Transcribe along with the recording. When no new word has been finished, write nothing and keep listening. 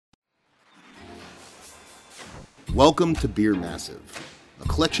Welcome to Beer Massive, a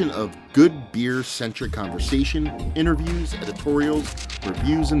collection of good beer-centric conversation, interviews, editorials,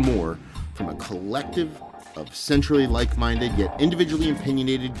 reviews, and more from a collective of centrally like-minded yet individually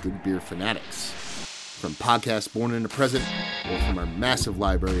opinionated good beer fanatics. From podcasts born in the present, or from our massive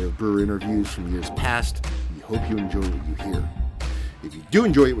library of brewer interviews from years past, we hope you enjoy what you hear. If you do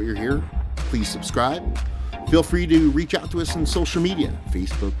enjoy what you hear, please subscribe. Feel free to reach out to us on social media,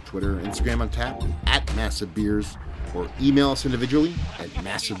 Facebook, Twitter, Instagram on tap, at Massive Beers, or email us individually at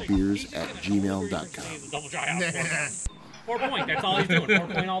massivebeers@gmail.com. 4 point, that's all he's doing, 4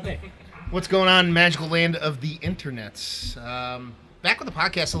 point all day. What's going on, magical land of the internets? Back with the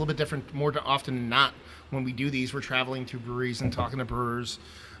podcast, a little bit different, more often than not. When we do these, we're traveling to breweries and talking to brewers.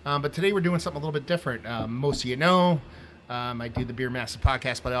 But today we're doing something a little bit different. Most of you know, I do the Beer Massive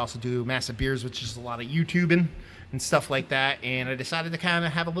podcast, but I also do Massive Beers, which is a lot of YouTubing and stuff like that. And I decided to kind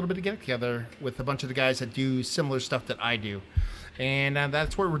of have a little bit of get together with a bunch of the guys that do similar stuff that I do. And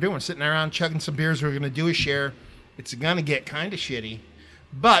that's what we're doing, sitting around chugging some beers. We're going to do a share. It's going to get kind of shitty.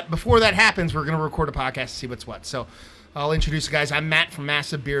 But before that happens, we're going to record a podcast to see what's what. So I'll introduce the guys. I'm Matt from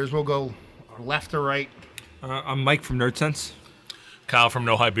Massive Beers. We'll go left or right. I'm Mike from Nerd Sense. Kyle from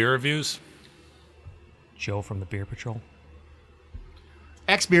No High Beer Reviews. Joe from the Beer Patrol.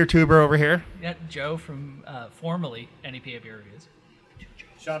 Ex-beer tuber over here. Yeah, Joe from formerly NEPA Beer Reviews.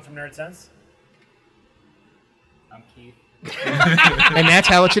 Sean from Nerd Sense. I'm Keith. And that's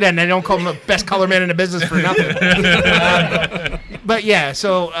how it should end. I don't call him the best color man in the business for nothing. But yeah,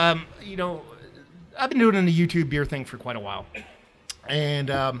 so, you know, I've been doing the YouTube beer thing for quite a while. And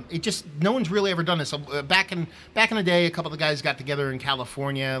it just, no one's really ever done this. So, back in the day, a couple of the guys got together in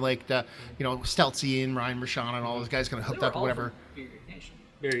California, like the, you know, Stelzy and Ryan Rashawn and all those guys kind of hooked up or whatever.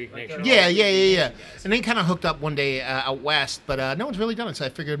 Yeah. And they kind of hooked up one day out west, but no one's really done it. So I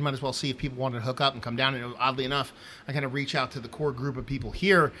figured might as well see if people wanted to hook up and come down. And oddly enough, I kind of reached out to the core group of people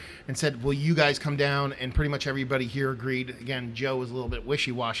here and said, will you guys come down? And pretty much everybody here agreed. Again, Joe was a little bit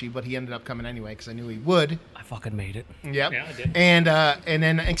wishy-washy, but he ended up coming anyway because I knew he would. I fucking made it. Yep. Yeah, I did. And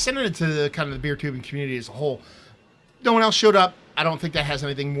then extended it to the kind of the beer tubing community as a whole. No one else showed up. I don't think that has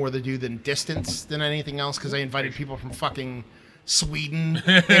anything more to do than distance than anything else because I invited people from fucking Sweden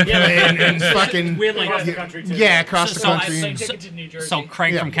and fucking We had like Across the country, too. yeah, across the So I country. same ticket to New Jersey. So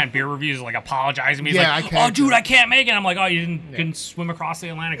Craig Yeah. from Kent Beer Reviews is like apologizing to me. He's Yeah, I like, can't oh, dude, do it. I can't make it. I'm like, oh, you couldn't swim across the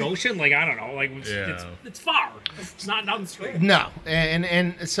Atlantic Ocean? Like, I don't know. Like, it's far. It's not nothing straight. No,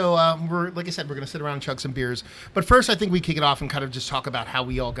 and so we're like I said, we're gonna sit around and chug some beers. But first, I think we kick it off and kind of just talk about how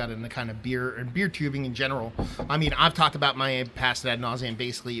we all got into kind of beer and beer tubing in general. I mean, I've talked about my past ad nauseam.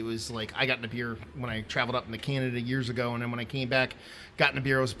 Basically, it was like I got into beer when I traveled up into Canada years ago, and then when I came back, got into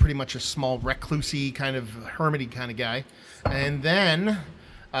beer. I was pretty much a small reclusey kind of hermity kind of guy, and then.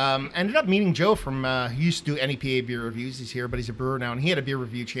 Ended up meeting Joe from, he used to do NEPA beer reviews. He's here, but he's a brewer now, and he had a beer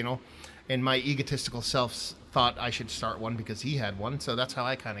review channel. And my egotistical self thought I should start one because he had one, so that's how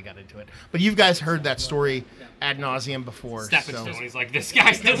I kind of got into it. But you guys heard that story ad nauseum before. Stepping So. stone. He's like, this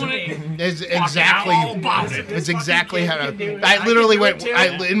guy's doing it. It's all about it. it's exactly how I literally went.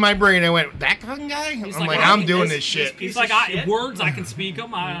 In my brain, I went, that fucking guy. He's I'm like, like, I'm doing this shit. He's like, words, I can speak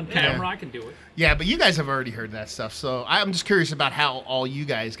them on camera, I can do it. Yeah, but you guys have already heard that stuff, so I'm just curious about how all you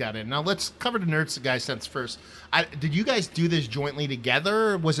guys got in. Now let's cover the nerds guys sense first. Did you guys do this jointly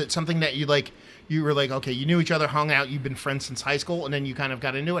together? Was it something that you were like, okay, you knew each other, hung out, you've been friends since high school, and then you kind of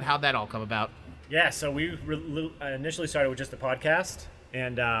got into it? How'd that all come about? Yeah, so we initially started with just a podcast,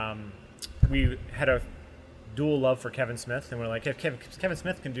 and we had a dual love for Kevin Smith, and we're like, if Kevin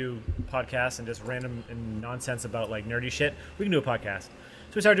Smith can do podcasts and just random and nonsense about like nerdy shit, we can do a podcast.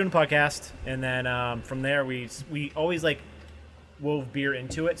 So we started doing a podcast, and then from there we always like wove beer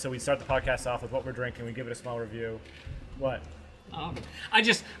into it. So we start the podcast off with what we're drinking, we give it a small review. What? I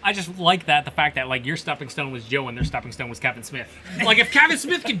just like that, the fact that like your stepping stone was Joe and their stepping stone was Kevin Smith. Like if Kevin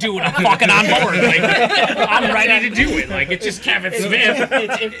Smith can do it, I'm fucking on board. Like I'm ready to do it. Like it's just Kevin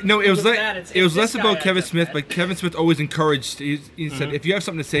Smith. No, it was less about Kevin Smith, but Kevin Smith always encouraged. He said, if you have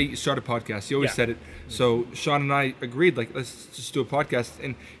something to say, start a podcast. He always said it. So Sean and I agreed, like, let's just do a podcast.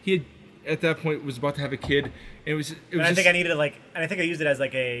 And he had, at that point, was about to have a kid. And I think I needed and I think I used it as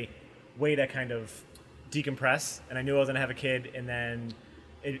like a way to kind of decompress, and I knew I was gonna have a kid, and then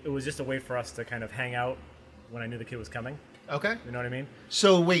it was just a way for us to kind of hang out when I knew the kid was coming. Okay. You know what I mean?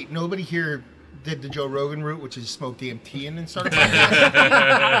 So wait, nobody here did the Joe Rogan route, which is smoke DMT and then start a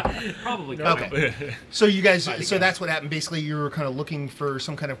podcast? Probably. No. Okay. So you guys, so that's what happened. Basically, you were kind of looking for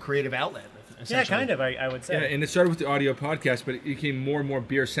some kind of creative outlet. Yeah, kind of. I would say. Yeah, and it started with the audio podcast, but it became more and more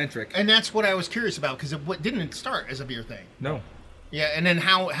beer centric. And that's what I was curious about because didn't it start as a beer thing? No. Yeah, and then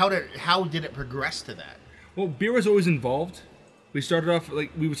how did it progress to that? Well, beer was always involved. We started off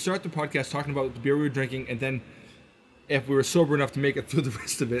we would start the podcast talking about the beer we were drinking, and then if we were sober enough to make it through the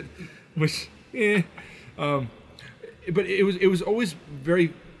rest of it, which, but it was always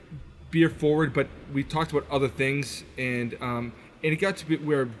very beer forward. But we talked about other things, and it got to be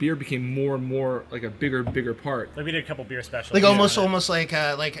where beer became more and more like a bigger part. Like we did a couple beer specials. Like almost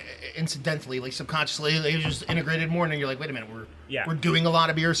like incidentally, like subconsciously, they just integrated more, and then you're like, wait a minute, we're doing a lot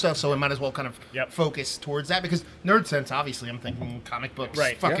of beer stuff, so I might as well kind of focus towards that, because nerd sense, obviously, I'm thinking comic books,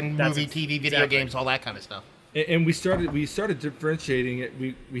 fucking movie, TV, video games, all that kind of stuff. And we started differentiating it.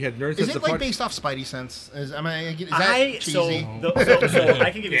 We had nerd sense. Is it like based off Spidey sense? Is that cheesy? So I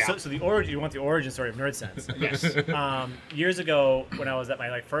can give you so the origin. You want the origin story of Nerd Sense? Yes. Years ago, when I was at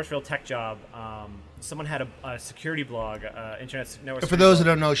my first real tech job, someone had a security blog, internet network. For those that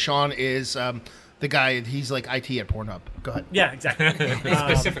don't know, Sean is the guy. He's like IT at Pornhub. Go ahead. Yeah, exactly.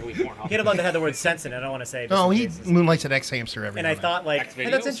 Specifically Pornhub. He had a blog that had the word sense in it. I don't want to say. No, he moonlights at X Hamster every. And I thought hey, that's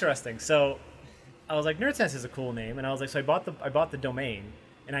Videos? interesting. So I was like, Nerd Sense is a cool name, and I was like, so I bought the domain,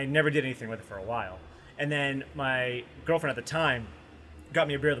 and I never did anything with it for a while. And then my girlfriend at the time got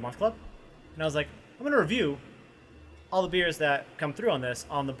me a Beer of the Month Club, and I was like, I'm gonna review all the beers that come through on this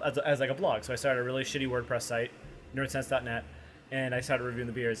as like a blog. So I started a really shitty WordPress site, nerdsense.net, and I started reviewing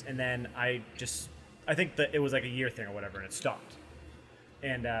the beers. And then I think that it was like a year thing or whatever, and it stopped.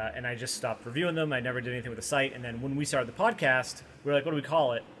 And I just stopped reviewing them. I never did anything with the site. And then when we started the podcast, we were like, what do we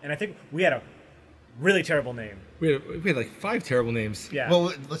call it? And I think we had a really terrible name. We had like 5 terrible names. Yeah.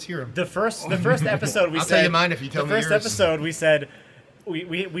 Well, let's hear them. The first episode we I'll said. tell you mine if you tell me yours. The first episode we said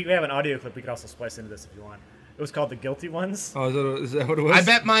we have an audio clip we could also splice into this if you want. It was called The Guilty Ones. Oh, is that what it was? I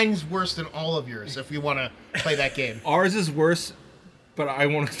bet mine's worse than all of yours if you want to play that game. Ours is worse, but I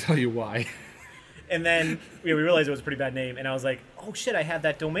won't tell you why. And then we realized it was a pretty bad name, and I was like, "Oh shit, I have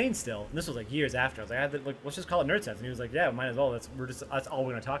that domain still." And this was like years after. I was like, "Let's just call it Nerd Sense." And he was like, "Yeah, might as well. That's all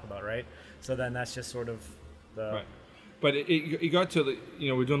we're gonna talk about, right?" So then that's just sort of the. Right. But it got to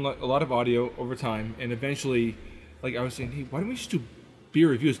we're doing a lot of audio over time, and eventually, like I was saying, hey, why don't we just do beer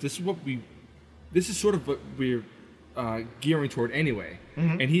reviews? This is sort of what we're gearing toward anyway.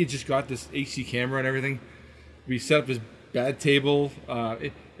 Mm-hmm. And he had just got this HD camera and everything. We set up this bad table.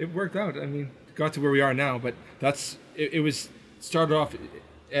 It worked out. I mean, got to where we are now. But it was started off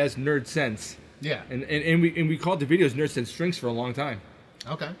as Nerd Sense. Yeah. And we called the videos Nerd Sense Drinks for a long time.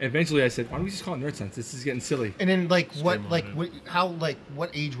 Okay. And eventually I said, why don't we just call it Nerd Sense? This is getting silly. And then what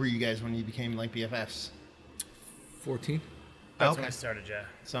age were you guys when you became like BFFs? 14. That's when I started, yeah.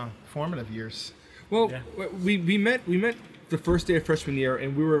 So formative years. Well, Yeah. we met the first day of freshman year,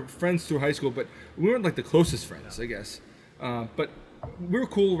 and we were friends through high school, but we weren't like the closest friends, I guess. But we were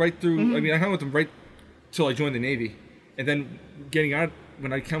cool right through. Mm-hmm. I mean, I hung with him right till I joined the Navy, and then getting out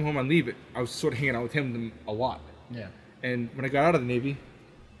when I come home on leave, I was sort of hanging out with him a lot. Yeah. And when I got out of the Navy,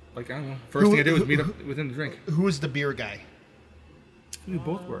 like I don't know, first thing I did was meet up with him to drink. Who was the beer guy? We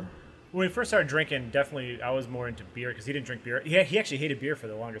both were. When we first started drinking, definitely I was more into beer because he didn't drink beer. He actually hated beer for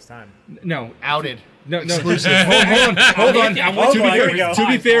the longest time. No. Outed. No. Exclusive. Hold on. Here we go. To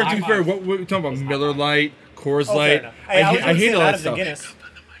be fair, what we're talking about, Miller Lite, Coors Light. I hate all that stuff. Guinness.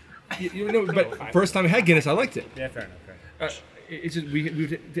 But first time I had Guinness, I liked it. Yeah, fair enough. It's just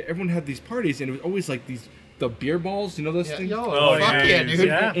everyone had these parties, and it was always like the beer balls, you know those things. Fuck yeah, dude.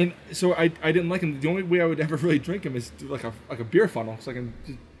 Yeah. And so I didn't like them. The only way I would ever really drink them is through like a beer funnel, so I can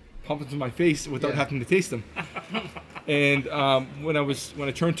just pump into my face without having to taste them. And when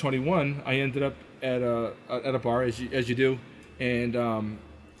I turned 21, I ended up at a bar as you do, and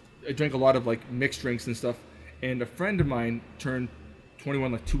I drank a lot of like mixed drinks and stuff. And a friend of mine turned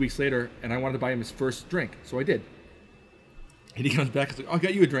 21 like 2 weeks later, and I wanted to buy him his first drink, so I did. And he comes back and is like, "Oh, I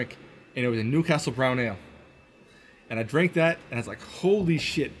got you a drink," and it was a Newcastle Brown Ale. And I drank that, and I was like, "Holy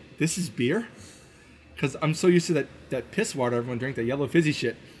shit, this is beer?" Because I'm so used to that piss water everyone drank, that yellow fizzy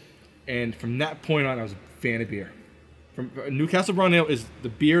shit. And from that point on, I was a fan of beer. Newcastle Brown Ale is the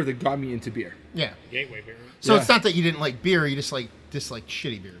beer that got me into beer. Yeah. Gateway beer. So it's not that you didn't like beer; you just disliked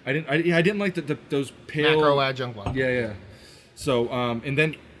shitty beer. I didn't like those pale Macro adjunct one. Yeah. So and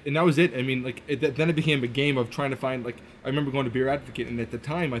that was it. I mean, like then it became a game of trying to find like. I remember going to Beer Advocate, and at the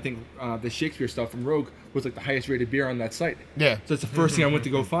time, I think the Shakespeare stuff from Rogue was like the highest rated beer on that site. Yeah. So that's the first thing I went to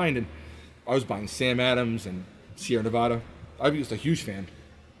go find, and I was buying Sam Adams and Sierra Nevada. I was a huge fan,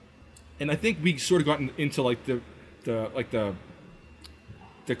 and I think we sort of gotten into like the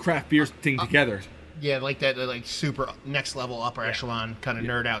craft beer thing together. Yeah, like that, like super next level, upper echelon kind of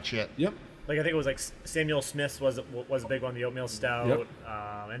nerd out shit. Yep. Like I think it was like Samuel Smith's was a big one, the oatmeal stout, Yep.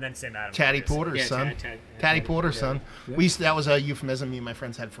 and then Sam Adams. Tatty obviously. Porter's son. Tatty Porter's son. That was a euphemism me and my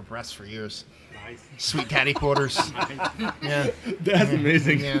friends had for breasts for years. Nice. Sweet Tatty Porters. Yeah. That's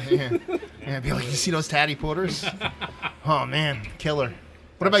amazing. Yeah. Be like, you see those Tatty Porters? Oh man, killer.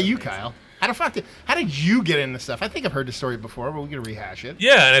 What about you, Kyle? How did you get into this stuff? I think I've heard the story before, but we can rehash it.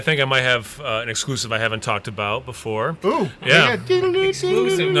 Yeah, and I think I might have an exclusive I haven't talked about before. Ooh. Yeah.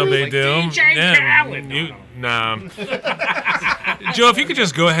 Exclusive. No big Like deal. DJ Khaled. Nah. Joe, if you could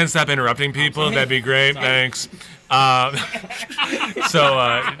just go ahead and stop interrupting people, that'd be great. Thanks. All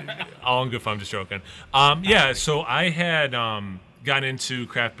in good fun, I'm just joking. Yeah, so I had gotten into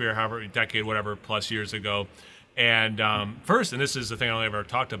craft beer, however, a decade, whatever, plus years ago. And first, and this is the thing I only ever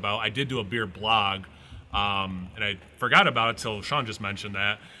talked about, I did do a beer blog, and I forgot about it till Sean just mentioned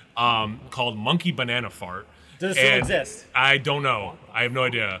that, called Monkey Banana Fart. Does it still exist? I don't know. I have no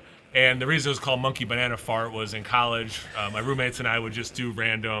idea. And the reason it was called Monkey Banana Fart was in college, my roommates and I would just do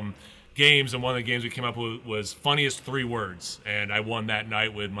random games, and one of the games we came up with was funniest 3 words, and I won that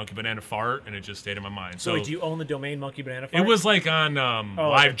night with Monkey Banana Fart, and it just stayed in my mind. So wait, do you own the domain Monkey Banana Fart? It was like on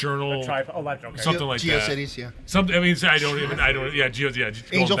Live Journal, Live, okay. something like that. GeoCities, yeah. Something. I mean, Angel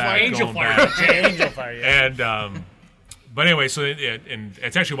Fire? Angel Fire, yeah. And but anyway, so and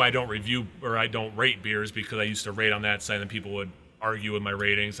it's actually why I don't review or I don't rate beers, because I used to rate on that site and people would argue with my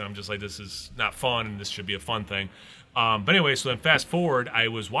ratings, and I'm just like, this is not fun, and this should be a fun thing. But anyway, so then fast forward, I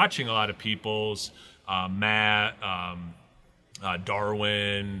was watching a lot of people's Matt,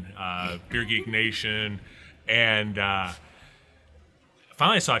 Darwin, Beer Geek Nation, and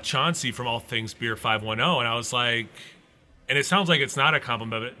finally I saw Chauncey from All Things Beer 510, and I was like, and it sounds like it's not a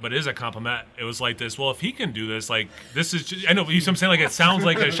compliment, but it is a compliment. It was like this, well, if he can do this, like, this is just, I know, but you know what I'm saying? Like, it sounds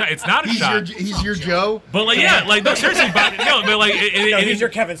like a shot. It's not a shot. He's your Joe? But, like, yeah, like, no, seriously, but like, he's your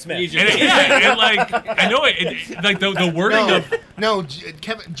Kevin Smith. And like, I know it like, the wording of. No,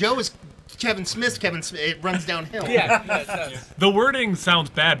 Joe is Kevin Smith. It runs downhill. Yeah. The wording sounds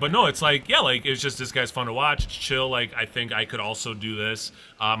bad, but no, it's like, yeah, like, it's just, this guy's fun to watch. It's chill. Like, I think I could also do this.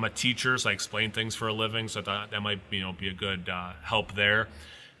 I'm a teacher, so I explain things for a living, so I thought that might, be a good help there.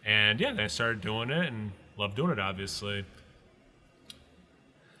 And yeah, then I started doing it and love doing it, obviously.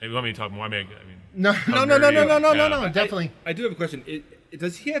 Hey, you want me to talk more? No, definitely. I do have a question.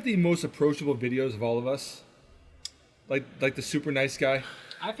 Does he have the most approachable videos of all of us? Like the super nice guy?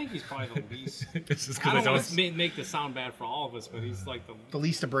 I think he's probably the least. This is I because don't want to make this sound bad for all of us, but he's like The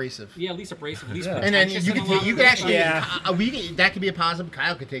least abrasive. least abrasive, least And then pretentious you in a could lot you of could ways. actually that could be a positive.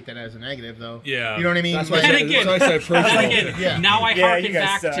 Kyle could take that as a negative, though. Yeah. You know what I mean? That's why I Like, said, again- that's why I said approachable. Again, Yeah. now I Yeah, harken you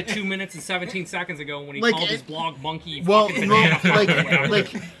guys back suck. to 2 minutes and 17 seconds ago when he Like, called his it- blog monkey. Well, fucking no, banana fart or whatever.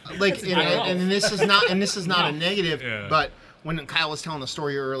 and this is not a negative, Yeah. but when Kyle was telling the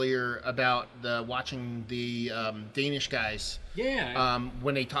story earlier about watching the Danish guys, Yeah.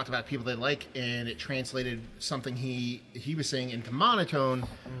 when they talked about people they like, and it translated something he was saying into monotone.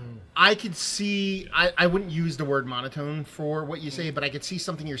 I could see. I wouldn't use the word monotone for what you say, but I could see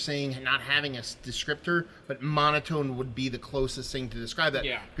something you're saying not having a descriptor, but monotone would be the closest thing to describe that.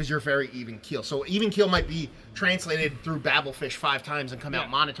 Yeah. Because you're very even keel. So even keel might be translated through Babelfish 5 times and come out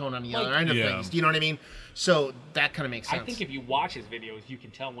monotone on the other end of Yeah. things. Do you know what I mean? So that kind of makes I sense. think if you watch his videos, you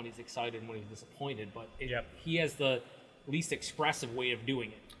can tell when he's excited and when he's disappointed, but he has the least expressive way of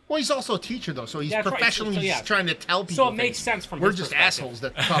doing it. Well, he's also a teacher, though, so he's That's right. professionally So, yeah. trying to tell people. So it makes things. sense from We're his just perspective. assholes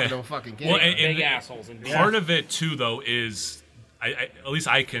that talk to a fucking kid. Well, and Big assholes. And part of it too, though, is I at least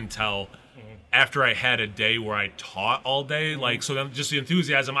I can tell after I had a day where I taught all day, like, so then just the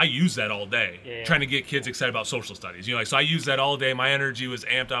enthusiasm, I use that all day, trying to get kids excited about social studies. Like, so I use that all day. My energy was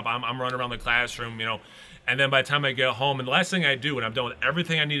amped up. I'm running around the classroom, and then by the time I get home, and the last thing I do when I'm done with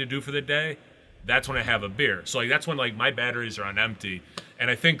everything I need to do for the day, that's when I have a beer. So like that's when like my batteries are on empty.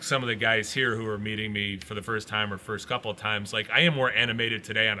 And I think some of the guys here who are meeting me for the first time or first couple of times, like I am more animated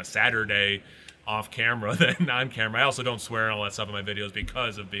today on a Saturday off camera than on camera. I also don't swear and all that stuff in my videos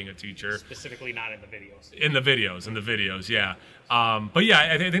because of being a teacher. specifically not in the videos. In the videos, yeah. But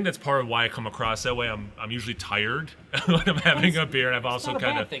yeah, I think that's part of why I come across that way. I'm usually tired when I'm having a beer, and I've also not a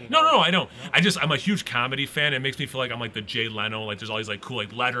kind bad of thing, no, though. I don't. I'm a huge comedy fan. It makes me feel like I'm like the Jay Leno. Like there's all these like cool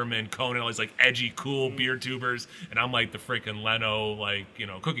like Letterman, Conan, all these like edgy, cool beer tubers, and I'm like the freaking Leno like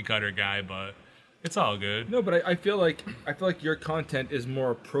cookie cutter guy. But it's all good. No, but I feel like your content is more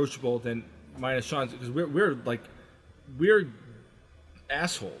approachable than mine and Sean's, because we're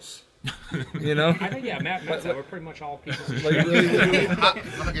assholes. I think Matt said we're pretty much all people. Like really,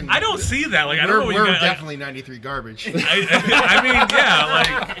 I don't see that. Like I don't know what you We're mean. definitely 93 garbage. I mean,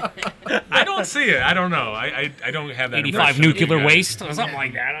 yeah, like I don't see it. I don't know. I don't have that. 85 impression of you nuclear guys. waste or something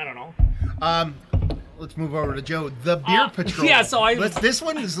like that. I don't know. Let's move over to Joe. The Beer Patrol. yeah, so This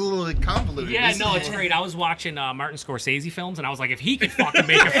one is a little bit convoluted. Yeah, This no, is- it's great. I was watching Martin Scorsese films, and I was like, if he could fucking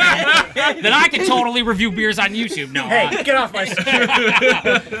make a film, then I could totally review beers on YouTube. No, Hey, get off my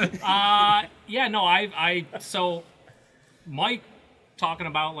yeah, no, so Mike talking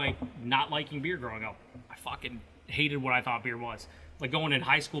about like not liking beer growing up. I fucking hated what I thought beer was. Like going in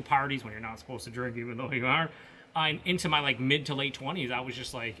high school parties when you're not supposed to drink, even though you are. And into my like mid to late 20s, I was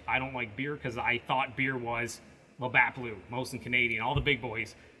just like, I don't like beer because I thought beer was Labatt Blue, Molson Canadian, all the big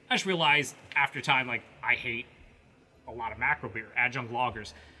boys. I just realized after time, like, I hate a lot of macro beer, adjunct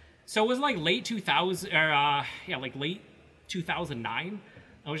lagers. So it was like late 2000, like late 2009.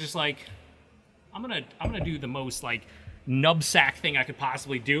 I was just like, I'm gonna do the most like nub sack thing I could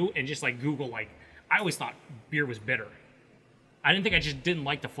possibly do, and just like Google, like, I always thought beer was bitter. I didn't think I just didn't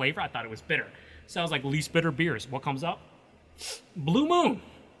like the flavor. I thought it was bitter. So I was like, least bitter beers. What comes up? Blue Moon.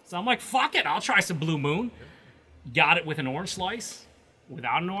 So I'm like, fuck it, I'll try some Blue Moon. Got it with an orange slice.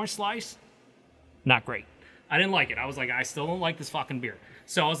 Without an orange slice, not great. I didn't like it. I was like, I still don't like this fucking beer.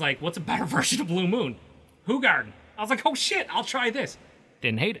 So I was like, what's a better version of Blue Moon? Hoegaarden. I was like, oh shit, I'll try this.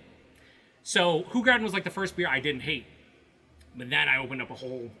 Didn't hate it. So Hoegaarden was like the first beer I didn't hate. But then I opened up a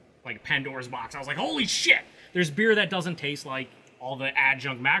whole like Pandora's box. I was like, holy shit, there's beer that doesn't taste like all the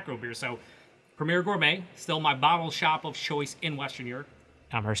adjunct macro beer. So Premier Gourmet, still my bottle shop of choice in Western New York.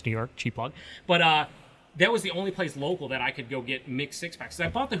 Amherst, New York, cheap plug. But that was the only place local that I could go get mixed six-packs. So I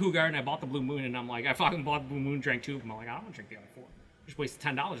bought the Hoegaarden, I bought the Blue Moon, and I'm like, I fucking bought the Blue Moon, drank two of them. I'm like, I don't want to drink the other four. Just wasted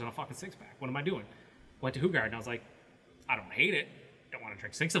 $10 on a fucking six-pack. What am I doing? Went to Hoegaarden, I was like, I don't hate it. Don't want to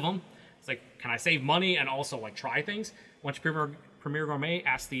drink 6 of them. It's like, can I save money and also like try things? Went to Premier Gourmet,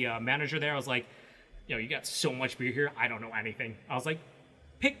 asked the manager there, I was like, you got so much beer here, I don't know anything. I was like,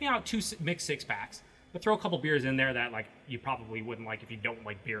 pick me out 2 mixed six-packs, but throw a couple beers in there that like you probably wouldn't like if you don't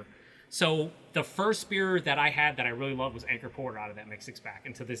like beer. So the first beer that I had that I really loved was Anchor Porter out of that mixed six-pack.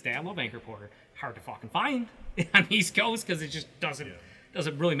 And to this day, I love Anchor Porter. Hard to fucking find on the East Coast because it just doesn't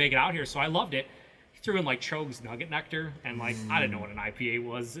really make it out here. So I loved it. Threw in like Trogue's Nugget Nectar, and like I didn't know what an IPA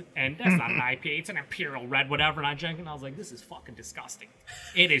was, and that's not an IPA, it's an Imperial Red, whatever. And I drank it, and I was like, this is fucking disgusting.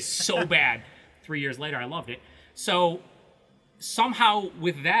 It is so bad. 3 years later, I loved it. So somehow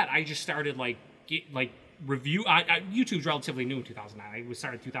with that, I just started review. YouTube's relatively new in 2009. I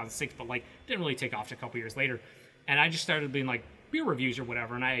started in 2006, but like didn't really take off to a couple years later. And I just started being like beer reviews or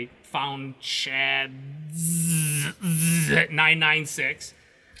whatever. And I found Chad 996.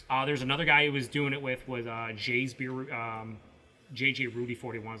 There's another guy who was doing it with Jay's Beer, JJ Rudy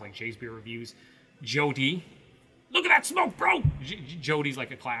 41 is like Jay's Beer Reviews. Joe D. Look at that smoke, bro. Joe D's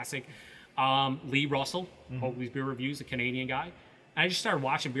like a classic. Lee Russell, Hoagly's Beer Reviews, a Canadian guy. And I just started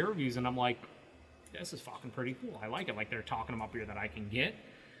watching beer reviews, and I'm like, this is fucking pretty cool. I like it. Like, they're talking about beer that I can get.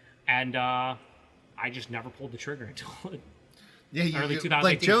 And I just never pulled the trigger until early 2018.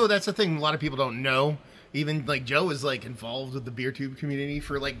 Like, Joe, that's the thing a lot of people don't know. Even, like, Joe is, like, involved with the BeerTube community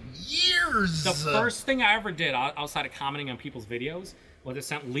for, like, years. The first thing I ever did, outside of commenting on people's videos, was I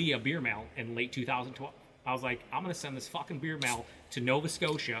sent Lee a beer mail in late 2012. I was like, I'm going to send this fucking beer mail to Nova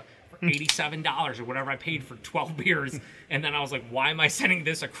Scotia for $87 or whatever I paid for 12 beers. And then I was like, why am I sending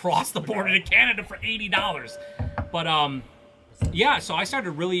this across the border to Canada for $80? But, yeah, so I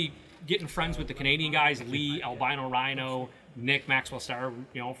started really getting friends with the Canadian guys, Lee, Albino Rhino, Nick, Maxwell Star,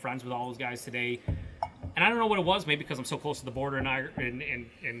 friends with all those guys today. And I don't know what it was, maybe because I'm so close to the border in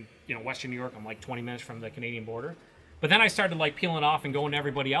Western New York. I'm like 20 minutes from the Canadian border. But then I started like peeling off and going to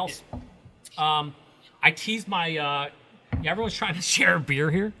everybody else. I teased my, everyone's trying to share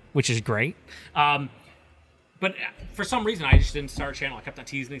beer here, which is great. But for some reason, I just didn't start a channel. I kept on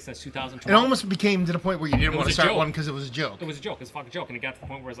teasing it since 2012. It almost became to the point where you didn't want to was a start joke. one because it was a joke. It was a joke. It was a fucking joke. And it got to the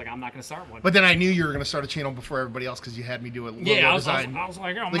point where it's like, I'm not going to start one. But then I knew you were going to start a channel before everybody else because you had me do a logo I design. was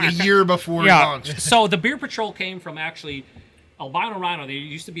like, oh, like man. a year before it launched. So the Beer Patrol came from actually Albino Rhino. There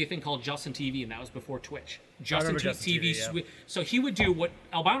used to be a thing called Justin TV, and that was before Twitch. Justin TV. yeah. So he would do what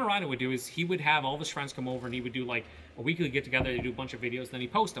Albino Rhino would do is he would have all of his friends come over, and he would do like a weekly get together. They do a bunch of videos, then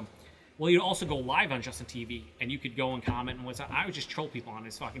he'd post them. Well, you'd also go live on Justin TV, and you could go and comment and what's up. I would just troll people on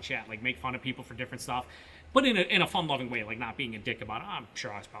his fucking chat, like make fun of people for different stuff, but in a fun-loving way, like not being a dick about it. I'm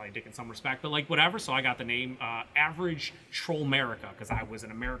sure I was probably a dick in some respect, but like whatever. So I got the name Average Troll America because I was an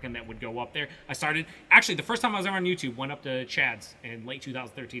American that would go up there. I started actually the first time I was ever on YouTube, went up to Chad's in late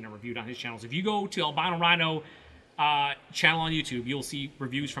 2013 and reviewed on his channels. If you go to Albino Rhino channel on YouTube, you'll see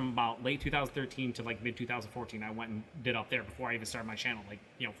reviews from about late 2013 to like mid 2014. I went and did up there before I even started my channel, like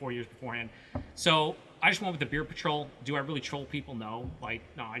 4 years beforehand. So I just went with the Beer Patrol. Do I really troll people? No. Like,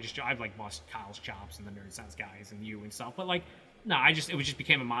 no, I've like bust Kyle's chops and the Nerd Sense guys and you and stuff. But like, no, it just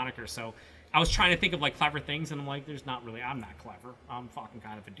became a moniker. So I was trying to think of like clever things, and I'm like, I'm not clever. I'm fucking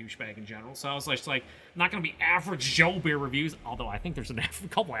kind of a douchebag in general. So I was like, I'm not gonna be average Joe beer reviews. Although I think there's a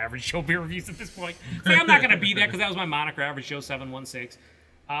couple average Joe beer reviews at this point. So I'm not gonna be that because that was my moniker, Average Joe 716.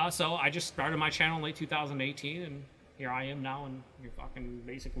 So I just started my channel in late 2018, and here I am now in your fucking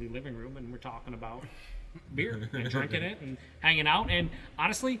basically living room, and we're talking about beer and drinking it and hanging out. And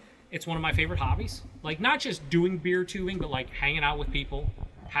honestly, it's one of my favorite hobbies. Like, not just doing beer tubing, but like hanging out with people,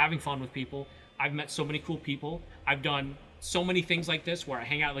 having fun with people. I've met so many cool people. I've done so many things like this where I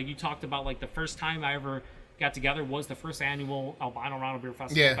hang out. Like you talked about, like the first time I ever got together was the first annual Albino Round Beer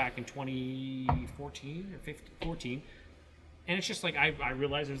Festival back in 2014 or 14. And it's just like I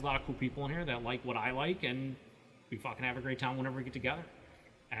realize there's a lot of cool people in here that like what I like, and we fucking have a great time whenever we get together.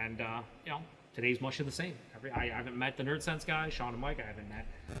 And today's much of the same. I haven't met the Nerd Sense guys, Sean and Mike. I haven't met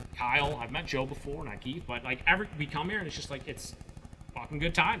Kyle. I've met Joe before, not Keith. But like we come here and it's just like it's fucking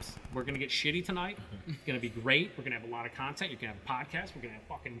good times. We're gonna get shitty tonight. It's gonna be great. We're gonna have a lot of content. You're gonna have a podcast. We're gonna have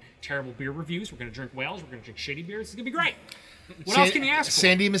fucking terrible beer reviews. We're gonna drink whales. We're gonna drink shitty beers. It's gonna be great. What else can you ask for?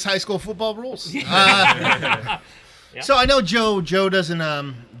 San Dimas High School football rules. So I know Joe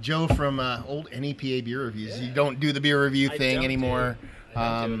doesn't. Joe from old NEPA beer reviews. You don't do the beer review thing anymore.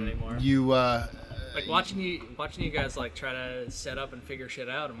 I don't do it anymore. You like watching you guys like try to set up and figure shit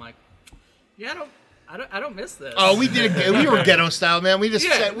out. I'm like, yeah, I don't miss this. Oh, we did it. We were ghetto style, man. We just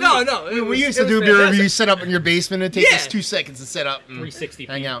we used to do beer fantastic. reviews set up in your basement. It takes us 2 seconds to set up and 360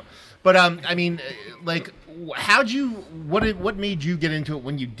 hang out. But I mean, like, what made you get into it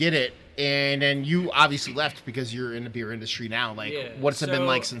when you did it? And then you obviously left because you're in the beer industry now. Like, what's it been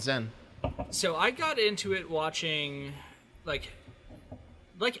like since then? So I got into it watching, like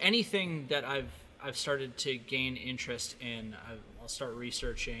anything that I've started to gain interest in. I'll start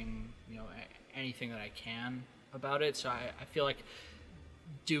researching, anything that I can about it. So I feel like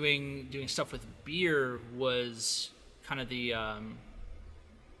doing stuff with beer was kind of the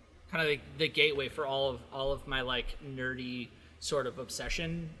gateway for all of my like nerdy sort of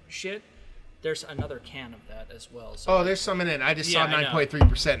obsession shit. There's another can of that as well. So there's some in it. I just saw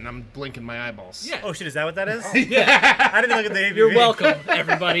 9.3%, and I'm blinking my eyeballs. Yeah. Oh shit, is that what that is? Yeah. I didn't look at the ABV. You're welcome,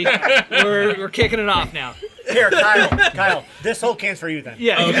 everybody. We're kicking it off now. Here, Kyle, this whole can's for you then.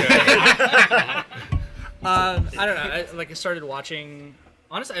 Yeah. Okay. I don't know. I started watching.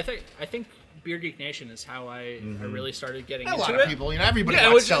 Honestly, I think Beer Geek Nation is how I really started getting into it. A lot of people, everybody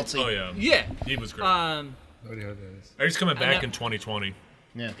Yeah, watched it was- Seltzy. Oh yeah. Yeah. He was great. Nobody heard that is. He's coming back know- in 2020.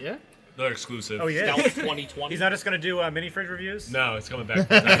 Yeah. Yeah. They're exclusive. Oh yeah. That was 2020. He's not just gonna do mini fridge reviews. No, it's coming back.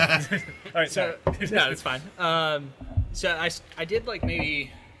 For that. All right, so No, that's fine. So I did like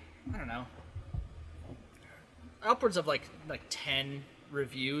maybe, I don't know, upwards of like 10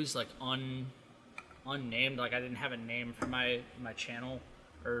 reviews, like unnamed. Like I didn't have a name for my channel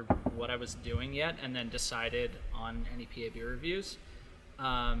or what I was doing yet, and then decided on NEPA beer reviews.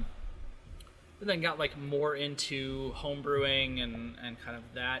 But then got like more into homebrewing and kind of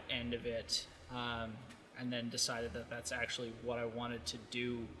that end of it, and then decided that that's actually what I wanted to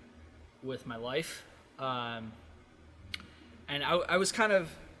do with my life. And I was kind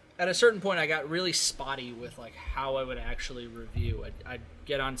of, at a certain point, I got really spotty with like how I would actually review. I'd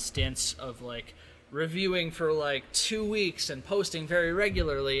get on stints of like reviewing for like 2 weeks and posting very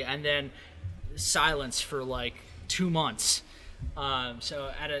regularly, and then silence for like 2 months.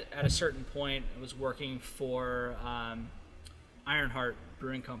 So at a certain point, I was working for Ironheart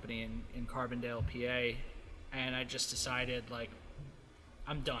Brewing Company in Carbondale, PA, and I just decided like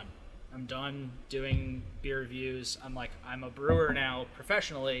I'm done. I'm done doing beer reviews. I'm a brewer now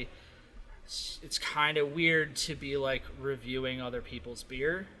professionally. It's kind of weird to be like reviewing other people's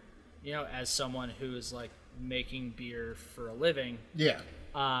beer, as someone who's like making beer for a living. Yeah.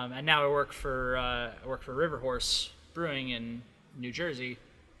 And now I work for River Horse Brewing in New Jersey,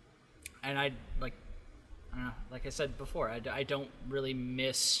 and I don't know, like I said before, I don't really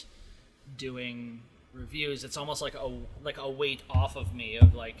miss doing reviews. It's almost like a weight off of me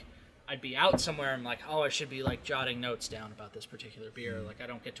of like I'd be out somewhere and like, oh, I should be like jotting notes down about this particular beer. Like I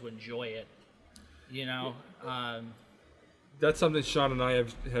don't get to enjoy it, That's something Sean and I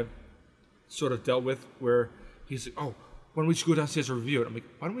have sort of dealt with, where he's like, oh, why don't we just go downstairs and review it? I'm like,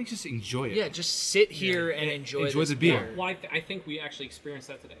 why don't we just enjoy it? Yeah, just sit here and enjoy Enjoy this the beer. Well, I think we actually experienced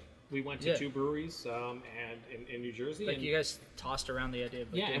that today. We went to 2 breweries and in New Jersey. Like and you guys tossed around the idea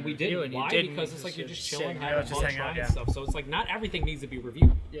of like, yeah, doing and we a review, did. and you Why? didn't. Because it's like you're just chilling, sitting having there. just fun, hanging out, trying yeah. stuff. So it's like not everything needs to be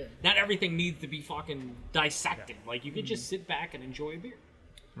reviewed. Yeah. Not everything needs to be fucking dissected. Like you can just sit back and enjoy a beer.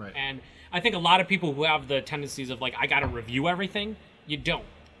 Right. And I think a lot of people who have the tendencies of like I got to review everything, you don't.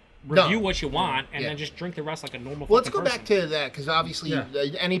 review what you want, and Yeah. then just drink the rest like a normal. Well, let's fucking go back person. to that because obviously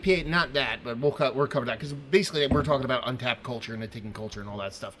Yeah. NEPA, not that, but we'll cover that because basically we're talking about untapped culture and taking culture and all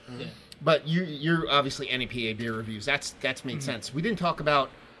that stuff. Yeah. But you're obviously NEPA beer reviews. That's made Mm-hmm. sense. We didn't talk about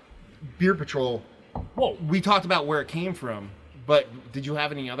Beer Patrol. Whoa. We talked about where it came from, but did you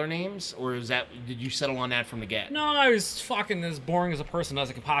have any other names, or did you settle on that from the get? No, I was fucking as boring as a person as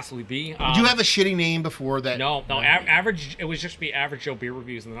it could possibly be. Did you have a shitty name before that? No, average. It was just be average Joe beer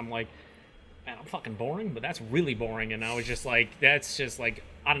reviews, and then I'm like, man, I'm fucking boring, but that's really boring. And I was just like, that's just like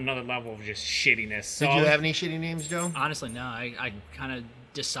on another level of just shittiness. So Did you have any shitty names, Joe? Honestly, no. I kind of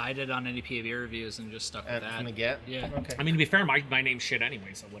decided on NEPA beer reviews and just stuck with that. From the get? Yeah. Okay. I mean, to be fair, my name's shit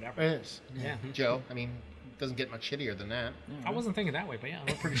anyway, so whatever. It is. Yeah. Joe, I mean, it doesn't get much shittier than that. I wasn't thinking that way, but yeah,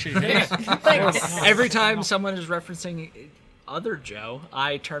 they're pretty shitty names. Every time someone is referencing other Joe,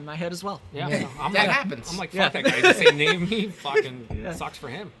 I turn my head as well. Yeah, Yeah, no, I'm that like, happens. I'm like, fuck that guy. Just say name me. Fucking sucks for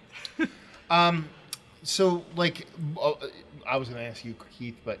him. So, like, I was going to ask you,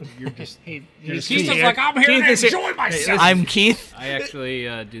 Keith, but you're just... you're just He's just Keith. like, I'm here Keith to is here. enjoy myself. I'm Keith. I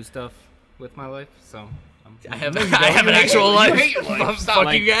actually do stuff with my life, so I have an actual life. You hate your life. Stop. Fuck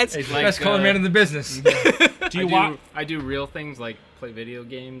Like- you guys. like, Best color man in the business. Do you want? I do real things like play video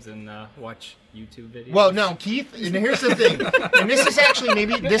games and watch YouTube videos. Well, no, Keith, and here's the thing. And this is actually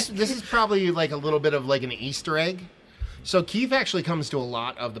maybe, this is probably like a little bit of like an Easter egg. So Keith actually comes to a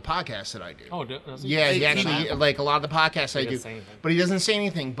lot of the podcasts that I do. Oh, does he? Yeah, he actually, like a lot of the podcasts I do. doesn't say anything. But he doesn't say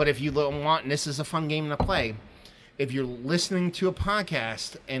anything. But if you want, and this is a fun game to play, if you're listening to a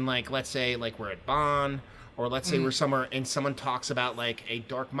podcast and like, let's say like we're at Bonn, or let's say we're somewhere and someone talks about like a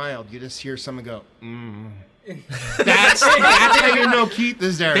dark mild, you just hear someone go, That's how you know Keith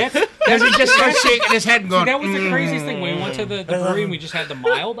is there. Because he just starts shaking his head and going, That was the craziest thing. When we went to the brewery and we just had the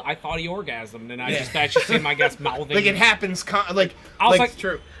mild, I thought he orgasmed, and that's just in my guess mouthing. like it happens, I was like,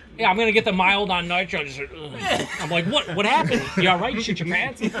 true. yeah, I'm gonna get the mild on nitro. Just, I'm like, what happened? You all right? You shit your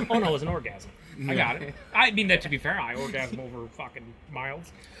pants? Oh no, it was an orgasm. I got it. I mean that to be fair, I orgasm over fucking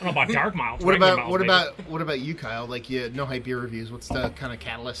milds. I don't know about dark milds. What regular about milds, maybe. what about you, Kyle? Like, No Hype Beer Reviews. What's the kind of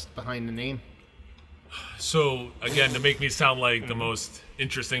catalyst behind the name? So again, to make me sound like the most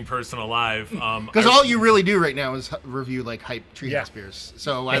interesting person alive, Because all you really do right now is review like hype treehouse beers.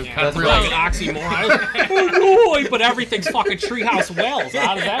 So I That's really like an oxymoron. Oh no, but everything's fucking Treehouse Wells.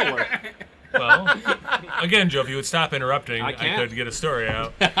 How does that work? well, again, Joe, if you would stop interrupting, I I can't. could get a story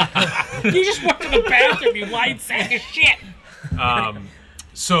out. You just went to the bathroom, you lying sack of shit.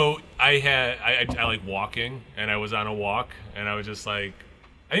 So I like walking, and I was on a walk, and I was just like,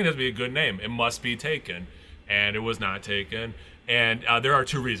 I think that'd be a good name. It must be taken, and it was not taken. And there are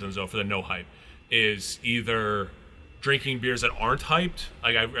two reasons though for the no hype. Is either drinking beers that aren't hyped.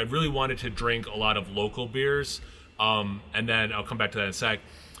 Like I really wanted to drink a lot of local beers, and then I'll come back to that in a sec.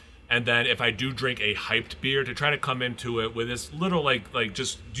 And then if I do drink a hyped beer, to try to come into it with this little like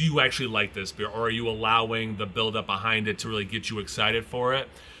just, do you actually like this beer, or are you allowing the build up behind it to really get you excited for it?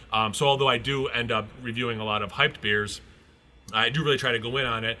 So although I do end up reviewing a lot of hyped beers, I do really try to go in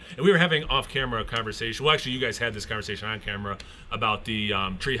on it. And we were having off-camera conversation. Well, actually, you guys had this conversation on camera about the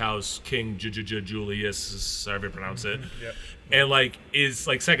Treehouse King Julius, however you pronounce it. Yep. And like, is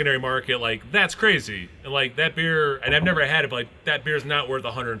like secondary market, like that's crazy. And like that beer, and I've never had it, but like that beer's not worth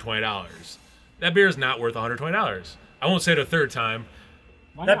 $120. That beer is not worth $120. I won't say it a third time.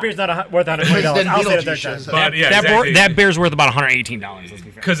 That beer's not worth $120. Then I'll say it a Beetlejuice third time. shows up. But yeah, that, exactly. that beer's worth about $118. Let's be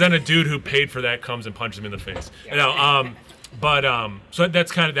fair. Because then a dude who paid for that comes and punches him in the face. So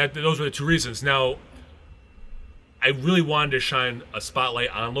that's kind of that. Those were the two reasons. Now, I really wanted to shine a spotlight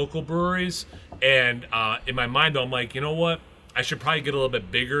on local breweries, and in my mind, though, I'm like, you know what? I should probably get a little bit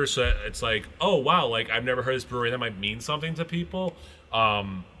bigger, so that it's like, oh wow, like I've never heard of this brewery. That might mean something to people.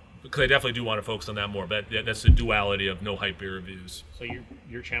 Because I definitely do want to focus on that more. But that's the duality of no hype beer reviews. So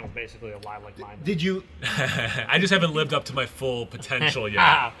your channel's basically a lie like mine. Did you? I just haven't lived up to my full potential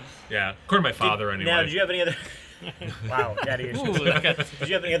yet. Yeah, according to my father, anyway. Now, did you have any other? Wow, daddy issues. Ooh, look at- Did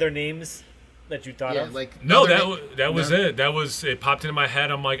you have any other names that you thought Yeah, of? like No, other that was it. That was it. Popped into my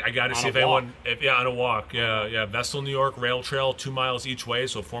head. I'm like, I got to see a if anyone. On a walk. Yeah. Vestal, New York, rail trail, 2 miles each way,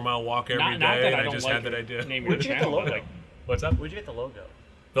 so 4 mile walk every day. not that And I I don't just like had that it. idea. Name Where'd your you get the channel, logo? like, What's up? Where'd you get the logo?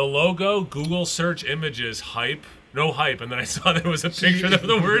 The logo. Google search images hype. No hype, and then I saw there was a picture of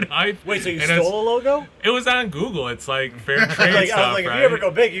the word hype. Wait, so you and stole a logo? It was on Google. It's like fair I was trade like, stuff, if right? you ever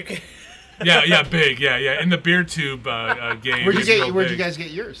go big, you can. Yeah, big. Yeah. In the beer tube game. Where'd you it's get? real Where'd you big. guys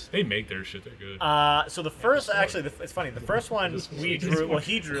get yours? They make their shit. They're good. So the first, actually, it's funny. The first one we drew. Well,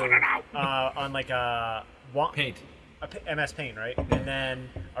 he drew on like Paint. MS Paint, right? And then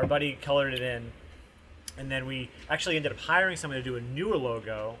our buddy colored it in, and then we actually ended up hiring someone to do a newer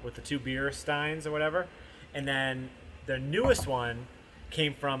logo with the 2 beer steins or whatever. And then the newest one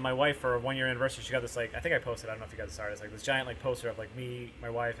came from my wife for a 1-year anniversary. She got this, like, I think I posted, I don't know if you guys saw it, it's like this giant like poster of like me, my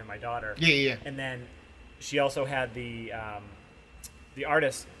wife, and my daughter. Yeah. And then she also had the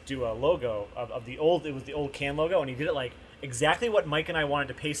artist do a logo of the old, it was the old can logo, and he did it like exactly what Mike and I wanted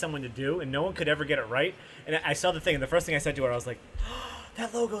to pay someone to do, and no one could ever get it right. And I saw the thing, and the first thing I said to her, I was like, oh,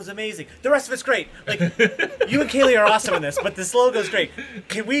 that logo is amazing. The rest of it's great. Like, you and Kaylee are awesome in this, but this logo is great.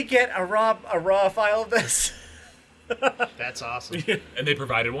 Can we get a raw file of this? That's awesome. And they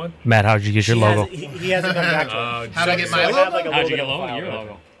provided one? Matt, how'd you get your logo? He hasn't come back to us. How'd I get my I logo? have, like, a How'd little you bit get of a logo? file Your of it.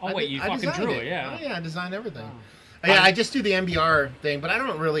 logo. Oh, wait, you I fucking designed drew it, yeah. Oh, yeah, I designed everything. Yeah, I just do the MBR thing, but I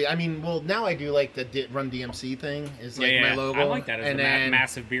don't really. I mean, well, now I do like the Run DMC thing. Is like my logo. I like that as and a then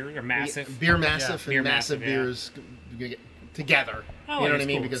massive beer or massive. Beer Massive Beer and Massive Massive, yeah. Beers together. Oh, you know what I it's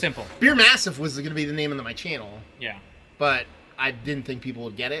mean? cool. Because Simple. Beer Massive was going to be the name of my channel, Yeah. but I didn't think people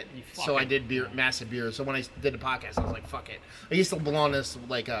would get it, so I fucking- did Massive Beer. So when I did the podcast, I was like, "Fuck it." I used to belong to this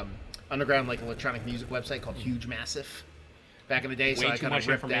like underground like electronic music website called Huge Massive back in the day. So Way I too kind much of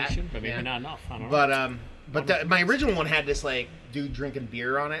ripped that. information, but maybe Yeah. not enough. I don't know. But my original one had this like dude drinking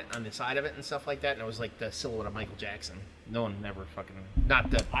beer on it, on the side of it and stuff like that, and it was like the silhouette of Michael Jackson. No one ever fucking, not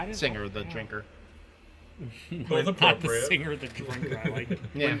the I didn't singer, know. the Yeah. drinker. Both Not the appropriate. singer, the drinker. I like it.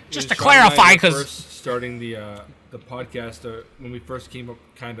 Yeah. Just When to Sean and I clarify, were 'cause- first starting the podcast, when we first came up,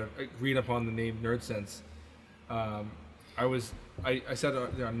 kind of agreed upon the name Nerd Sense. I said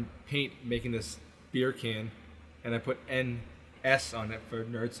on paint making this beer can, and I put NS on it for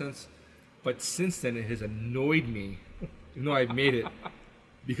Nerd Sense. But since then, it has annoyed me, even though I've made it,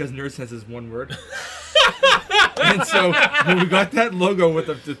 because Nerd Sense is one word. And so when we got that logo with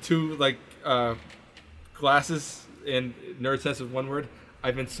the two like glasses and Nerd Sense is one word,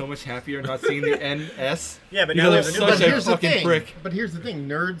 I've been so much happier not seeing the NS. Yeah, but because now I'm there's a new such But one. a here's the fucking thing. prick. But here's the thing.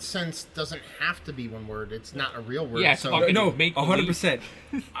 Nerd sense doesn't have to be one word. It's not a real word. Yeah, it's so fucking- No, make 100%.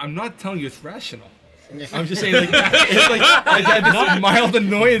 I'm not telling you it's rational. I'm just saying, like, it's like I had this mild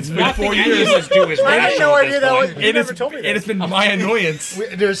annoyance for Nothing 4 any years. of us do is I had rational no at idea this that was. point. You And never it's, told me and this. it's been my annoyance.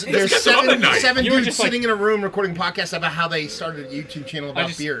 There's got the other night. seven You were dudes just like- sitting in a room recording podcasts about how they started a YouTube channel about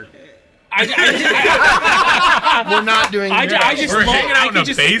just- beer. I We're not doing. I beer. just We're love- hanging I out in could a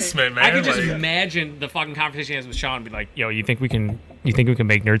just- basement, man. I could just like- imagine the fucking conversation he has with Sean and be like, "Yo, you think we can make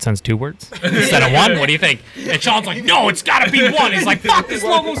Nerd Sense 2 words instead of one? What do you think?" And Sean's like, "No, it's got to be one." He's like, "Fuck, this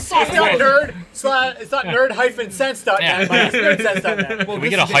logo sucks." It's not nerd. It's not nerd-sense.net. Yeah. But it's nerdsense.net. Can we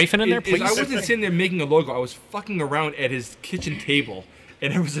get a hyphen in there, please? I wasn't sitting there making a logo. I was fucking around at his kitchen table,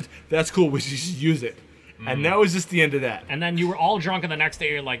 and it was that's cool. We should use it. And that was just the end of that. And then you were all drunk, and the next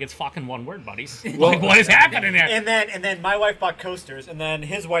day you're like, "It's fucking one word, buddies." Like, what is happening there? And then my wife bought coasters, and then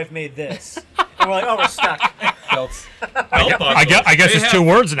his wife made this. And we're like, oh, we're stuck. Belts. Belt buckles. I guess They it's have- 2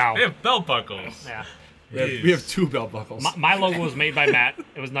 words now. They have belt buckles. Yeah. We have 2 belt buckles. My logo was made by Matt.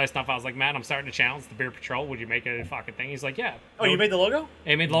 It was nice enough. I was like, "Matt, I'm starting to challenge the Beer Patrol. Would you make it a fucking thing?" He's like, "Yeah." Oh, you made the logo?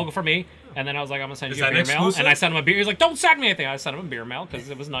 He made the logo for me, and then I was like, "I'm gonna send Is you a that beer an mail." exclusive? And I sent him a beer. He's like, "Don't send me anything." I sent him a beer mail because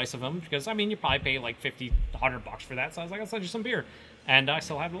it was nice of him. Because I mean, you probably pay like $50, $100 for that. So I was like, "I'll send you some beer," and I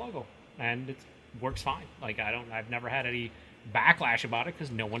still have the logo, and it works fine. Like I've never had any backlash about it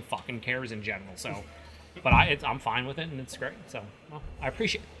because no one fucking cares in general. So, but I'm fine with it, and it's great. So well, I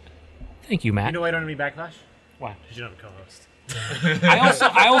appreciate it. Thank you, Matt. You know why I don't have any backlash? Why? Because you don't have a co-host.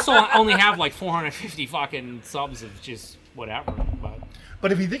 I also only have like 450 fucking subs of just whatever.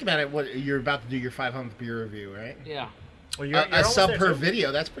 But if you think about it, what you're about to do your 500th beer review, right? Yeah. Well, A sub per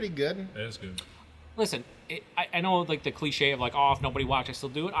video. That's pretty good. That is good. Listen, I know like the cliche of like, oh, if nobody watched, I still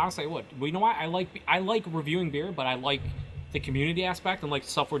do it. Honestly, I would. But you know what? I like reviewing beer, but I like the community aspect and like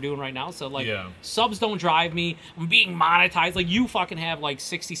stuff we're doing right now. So like, subs don't drive me. I'm being monetized. Like you fucking have like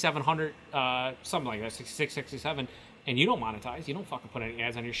 6,700, something like that, 66, 67, and you don't monetize. You don't fucking put any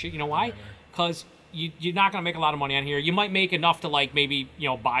ads on your shit. You know why? Because you're not gonna make a lot of money on here. You might make enough to like maybe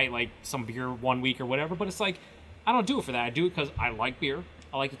buy like some beer 1 week or whatever. But it's like I don't do it for that. I do it because I like beer.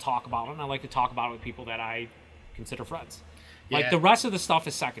 I like to talk about it, and I like to talk about it with people that I consider friends. Like the rest of the stuff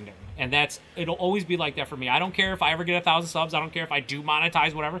is secondary, and it'll always be like that for me. I don't care if I ever get 1,000 subs. I don't care if I do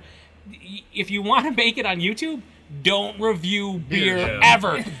monetize, whatever. If you want to make it on YouTube, don't review beer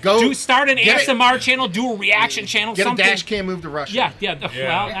ever. Go start an ASMR channel, do a reaction channel. Get something. a dash cam move to Russia. Yeah.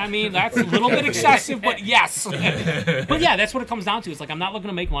 Well, I mean, that's a little bit excessive, but yes. But yeah, that's what it comes down to. It's like I'm not looking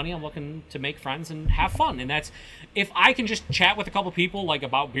to make money. I'm looking to make friends and have fun. And that's if I can just chat with a couple people like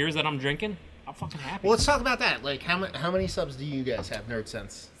about beers that I'm drinking, I'm fucking happy. Well, let's talk about that. Like, how many subs do you guys have, Nerd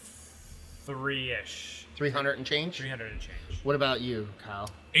Sense? 3-ish. 300 and change? 300 and change. What about you, Kyle?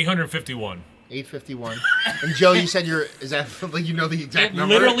 851. 8:51. And Joe, you said is that like you know the exact It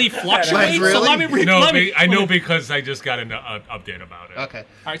number? literally fluctuates. Like, really? So let me read. No, I know because I just got an update about it. Okay.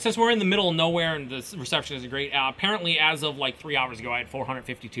 All right, since we're in the middle of nowhere and the reception isn't great, apparently as of like 3 hours ago, I had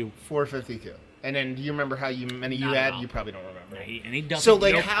 452. 452. And then do you remember how many you Not had? at all. You probably don't remember. And he doesn't. So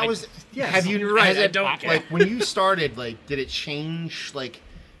like, nope, how I- is? Yes, have you? you're right, has I it- don't care. like when you started. Like, did it change? Like,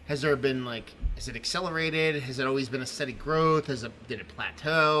 has there been like? Has it accelerated? Has it always been a steady growth? Did it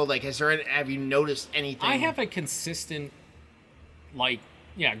plateau? Like, have you noticed anything? I have a consistent,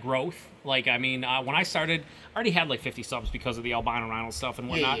 growth. Like, I mean, when I started, I already had like 50 subs because of the albino rhino stuff and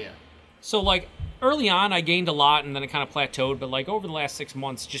whatnot. Yeah. So, like, early on, I gained a lot, and then it kind of plateaued. But, like, over the last 6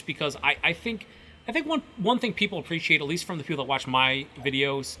 months, just because I think one thing people appreciate, at least from the people that watch my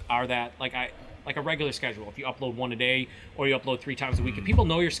videos, are that, like a regular schedule. If you upload one a day or you upload 3 times a week, if people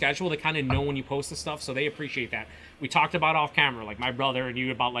know your schedule, they kind of know when you post the stuff, so they appreciate that. We talked about off camera, like my brother and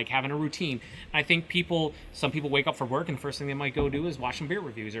you, about like having a routine. I think some people wake up for work and the first thing they might go do is watch some beer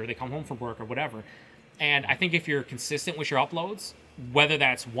reviews, or they come home from work or whatever. And I think if you're consistent with your uploads, whether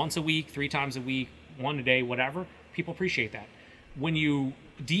that's once a week, 3 times a week, 1 a day, whatever, people appreciate that. When you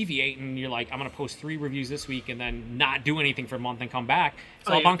deviate and you're like, I'm going to post 3 reviews this week and then not do anything for a month and come back.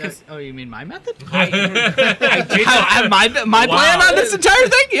 So you mean my method? I did I, my plan on this entire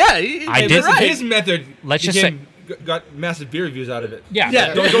thing? Yeah, I did. Right. His method. Let's just got massive beer reviews out of it.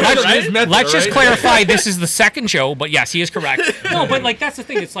 Yeah. Don't Let's, his method, let's just right? clarify, this is the second show, but yes, he is correct. No, but like that's the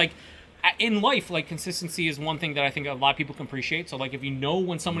thing. It's like in life, like consistency is one thing that I think a lot of people can appreciate. So like if you know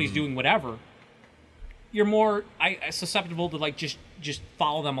when somebody's doing whatever, you're more susceptible to like just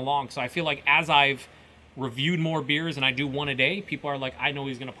follow them along. So I feel like as I've reviewed more beers and I do 1 a day, people are like, I know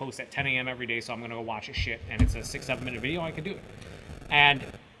he's going to post at 10 a.m. every day, so I'm going to go watch his shit. And it's a 6-7 minute video, I can do it. And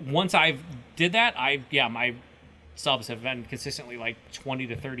once I've did that, my subs have been consistently like 20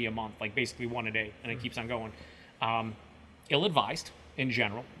 to 30 a month, like basically 1 a day, and it keeps on going. Ill-advised in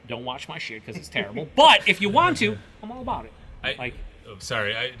general. Don't watch my shit because it's terrible. But if you want to, I'm all about it.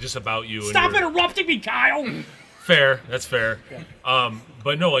 Just about you. Stop interrupting me, Kyle. Fair, that's fair. Yeah.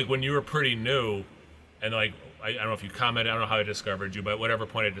 But no, like when you were pretty new, and like I don't know if you commented, I don't know how I discovered you, but whatever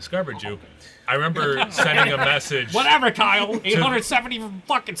point I discovered you, I remember sending a message. Whatever, Kyle. 870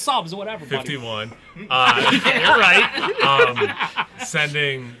 fucking subs, whatever. 51. You're right.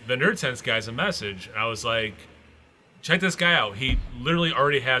 Sending the Nerd Sense guys a message, and I was like, check this guy out. He literally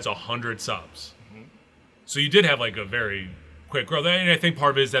already has 100 subs. Mm-hmm. So you did have like a very quick growth, and I think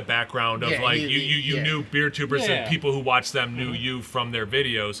part of it is that background of you knew beer tubers and people who watched them knew you from their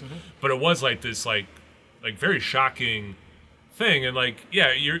videos, but it was like this like very shocking thing, and like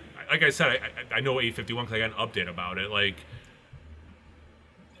you're like I said, I know 851 because I got an update about it. Like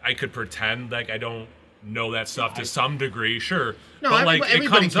I could pretend like I don't know that stuff to some degree, sure. No, but like it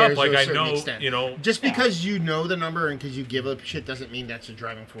comes up like I know, extent. Just because you know the number and because you give up shit doesn't mean that's a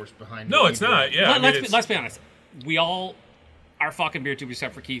driving force behind it. No, it's not. Yeah, let's be honest. We all are fucking beer tubers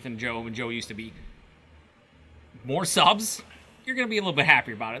except for Keith and Joe, and Joe used to be. More subs, you're gonna be a little bit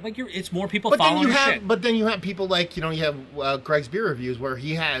happier about it. Like it's more people following your shit. But then you have people like you have Greg's beer reviews where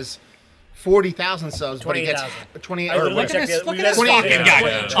he has 40,000 subs, but he gets 28. Look at this fucking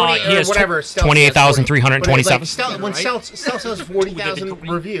guy. He has whatever. 28,327. When Stel says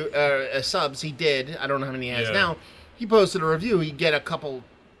 40,000 subs, he did. I don't know how many he has now. He posted a review. He'd get a couple,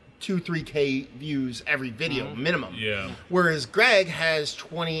 2-3K views every video minimum. Yeah. Whereas Greg has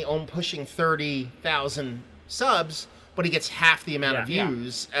pushing 30,000 subs, but he gets half the amount of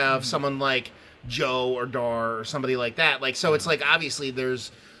views of someone like Joe or Dar or somebody like that. Like so, it's like obviously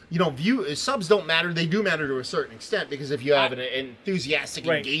there's. Subs don't matter. They do matter to a certain extent because if you have an enthusiastic,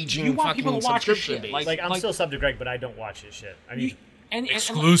 engaging fucking subscription base. Like I'm still sub to Greg, but I don't watch his shit. I need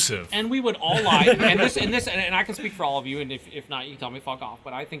exclusive. And we would all lie. and I can speak for all of you. And if not, you can tell me fuck off.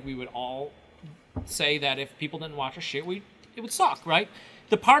 But I think we would all say that if people didn't watch our shit, it would suck, right?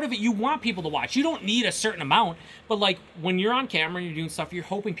 The part of it you want people to watch. You don't need a certain amount, but like when you're on camera and you're doing stuff, you're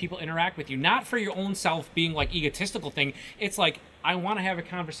hoping people interact with you, not for your own self being like egotistical thing. It's like I want to have a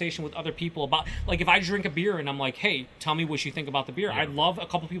conversation with other people about like if I drink a beer and I'm like, hey, tell me what you think about the beer. I'd love a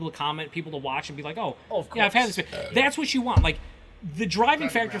couple people to comment, people to watch and be like, oh of course. Yeah, I've had this beer. That's what you want. Like the driving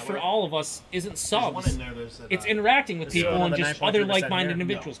factor for all of us isn't subs. It's interacting with people and just other like-minded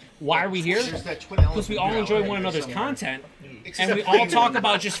individuals. Why are we here? Because we all enjoy one another's content. And we all talk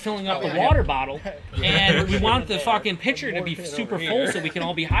about just filling up a water bottle, and we want the fucking pitcher to be super full so we can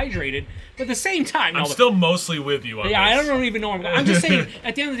all be hydrated. But at the same time, I'm still mostly with you on this. I don't even know where I'm going. I'm just saying,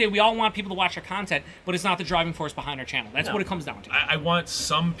 at the end of the day, we all want people to watch our content, but it's not the driving force behind our channel. That's what it comes down to. I want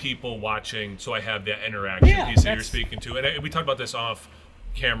some people watching, so I have that interaction piece that you're speaking to. And we talked about this off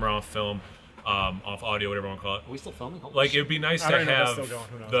camera, off film. off audio, whatever you want to call it. Are we still filming? Holy Like shit. it would be nice I to don't know if have that's still going.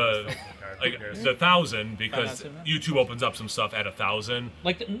 Who knows? the Who like cares? the 1,000 because Not too much. YouTube opens up some stuff at 1,000.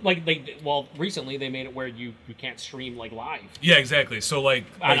 Recently they made it where you can't stream like live. Yeah, exactly. So like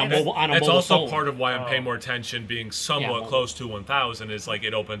On a mobile that's phone. also part of why I'm paying more attention, being somewhat mobile. close to 1,000 is like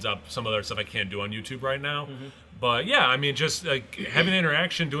it opens up some other stuff I can't do on YouTube right now. Mm-hmm. But yeah, I mean, just like having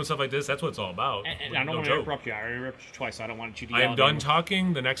interaction, doing stuff like this, that's what it's all about. And I don't No want to joke. interrupt you. I already interrupted you twice, so I don't want you to I yell am at done me.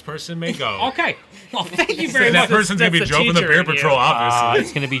 talking. The next person may go. Okay. Well, thank you very And much. that person's gonna be that's the Joe from the teacher Beer in you. Patrol, obviously.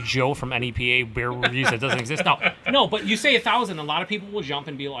 It's going to be Joe from NEPA Beer Reviews that doesn't exist. No, but you say 1,000, a lot of people will jump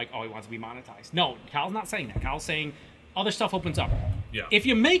and be like, oh, he wants to be monetized. No, Kyle's not saying that. Kyle's saying other stuff opens up. Yeah. If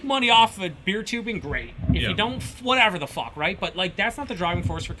you make money off of beer tubing, great. If Yeah. you don't, whatever the fuck, right? But like that's not the driving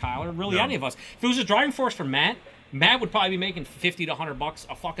force for Kyle or really No. any of us. If it was a driving force for Matt would probably be making $50 to $100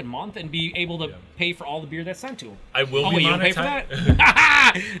 a fucking month and be able to pay for all the beer that's sent to him. I will Oh, be wait, you don't pay for monetized.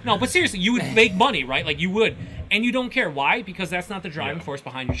 that? No, but seriously, you would make money, right? Like you would, and you don't care why, because that's not the driving Yeah. force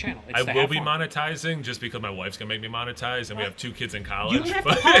behind your channel. It's I to will have be fun. monetizing just because my wife's gonna make me monetize, and we have 2 kids in college. You don't have to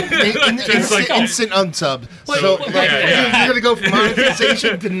but- apologize. Instant unsub. So but- like, yeah. you're gonna go from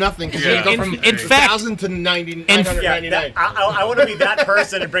monetization to nothing because Yeah. you're gonna go from In fact- 1,000 to 90, Yeah, 999. I want to be that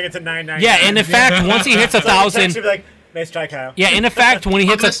person and bring it to 999. Yeah, and in fact, once he hits 1,000, Be like, nice try, Kyle. yeah, and in fact, when he I'm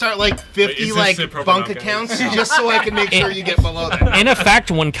hits gonna start like 50 is this like the appropriate bunk amount, guys? accounts just so I can make sure you get below that. in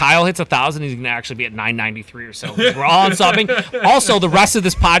effect, when Kyle hits 1,000, he's gonna actually be at 993 or so. We're all unsubbing. Also, the rest of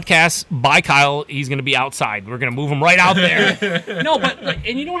this podcast by Kyle, he's gonna be outside. We're gonna move him right out there. No, but like,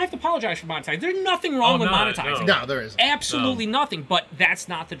 and you don't have to apologize for monetizing. There's nothing wrong with no, monetizing. No, there isn't. Absolutely nothing. But that's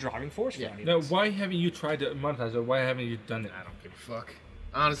not the driving force for any of Now, us. why haven't you tried to monetize it? Why haven't you done it? I don't give Fuck.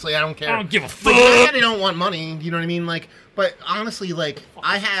 Honestly, I don't care. I don't give a Like, fuck. I don't want money. You know what I mean? Like, but honestly, like,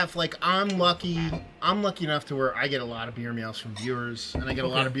 I have like I'm lucky enough to where I get a lot of beer mails from viewers, and I get a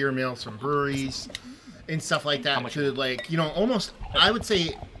lot of beer mails from breweries and stuff like that. To like, you know, almost I would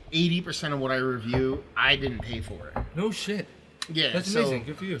say 80% of what I review, I didn't pay for it. No shit. Yeah, That's so, amazing.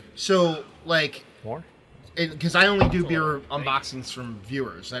 Good for you. So like, More? because I only do beer unboxings from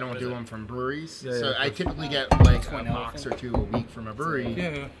viewers. I don't do them from breweries. Yeah, so yeah, I typically get like a box or 2 a week from a brewery.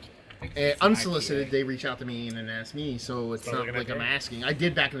 Yeah. Unsolicited, they reach out to me and then ask me, so it's not like I'm asking. I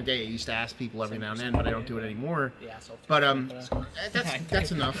did back in the day. I used to ask people every now and then, but I don't do it anymore. But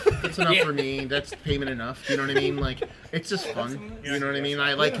that's enough. That's enough for me. That's payment enough. You know what I mean? Like, it's just fun. You know what I mean?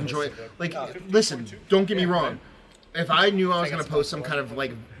 I like enjoy. Like, listen, don't get me wrong. If I knew I was gonna post some kind of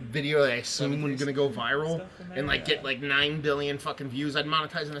like video that I assume was gonna go viral and like get like 9 billion fucking views, I'd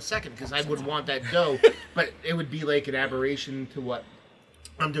monetize in a second because I would want that dough. But it would be like an aberration to what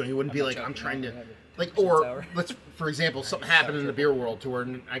I'm doing. It wouldn't be like I'm trying to like, or let's, for example, something happened in the beer world to where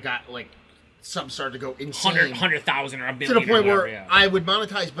I got like subs started to go insane 100,000 or a to billion the point or whatever, where yeah. I would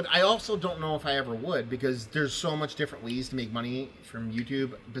monetize, but I also don't know if I ever would because there's so much different ways to make money from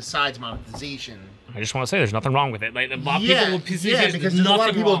YouTube besides monetization. I just want to say there's nothing wrong with it. Like a lot of people will position yeah, because there's a lot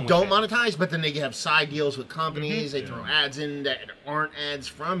of people wrong with don't it. monetize, but then they have side deals with companies. They throw ads in that aren't ads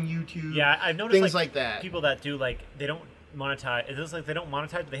from YouTube. Yeah, I've noticed things like that. People that do like they don't monetize. It looks like they don't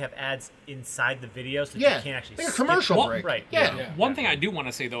monetize, but they have ads inside the video, so Yeah, you can't actually. like a skip- commercial Well, break. Right. Yeah. One thing I do want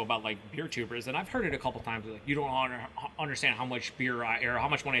to say though about like beer tubers, and I've heard it a couple times, like you don't understand how much beer or how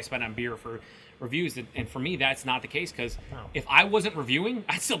much money I spend on beer for reviews, and for me that's not the case because if I wasn't reviewing,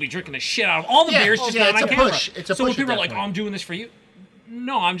 I'd still be drinking the shit out of all the Yeah, beers well, just yeah, not it's on a camera. push. It's a so when push at people are that like, "Oh, point. I'm doing this for you,"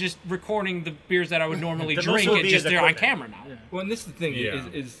 no, I'm just recording the beers that I would normally The drink. most will It's be just is they're on equipment. camera now. Well, and this is the thing Yeah.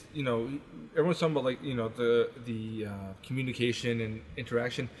 is you know, everyone's talking about like, you know, the communication and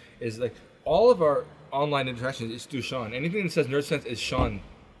interaction is like all of our online interactions is through Sean. Anything that says Nerd Sense is Sean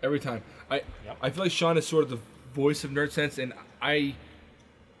every time. I feel like Sean is sort of the voice of Nerd Sense, and I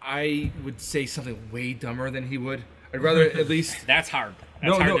would say something way dumber than he would. I'd rather at least. That's hard.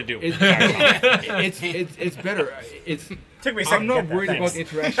 That's hard to do. It's better. It's Took me a second I'm to not get that, worried about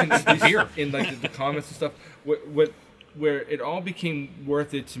thanks. interaction in like the comments and stuff. What where it all became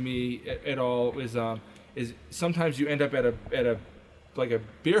worth it to me at all is sometimes you end up at a like a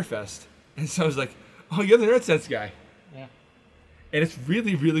beer fest and someone's like, oh, you're the Nerd Sense guy. Yeah. And it's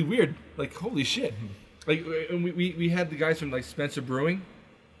really, really weird. Like, holy shit. Like, and we had the guys from like Spencer Brewing,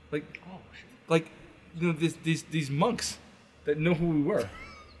 like you know these monks that know who we were.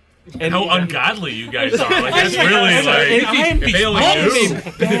 And how ungodly you guys are. Like, that's really like. And I'm if they only knew.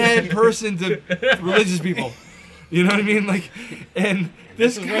 a bad person to religious people. You know what I mean? Like, and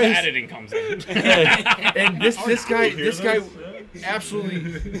this This is where the guy, editing comes in. and this guy,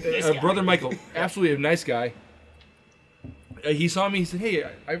 absolutely, brother Michael, absolutely a nice guy. he saw me. He said, "Hey,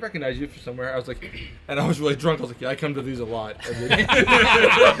 I recognize you from somewhere." I was like, and I was really drunk. I was like, "Yeah, I come to these a lot." And then,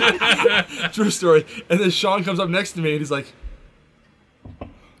 true story. And then Sean comes up next to me and he's like,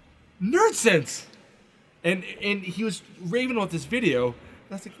 "Nerd Sense," and he was raving about this video. And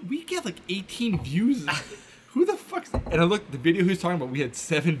I was like, "We get like 18 views. Who the fuck?" And I looked. The video he was talking about, we had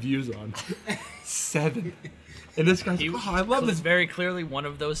 7 views on. 7. And this guy's like, "Oh, I love this." Very clearly one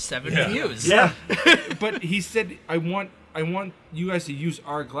of those 7 views. Yeah. But he said, I want you guys to use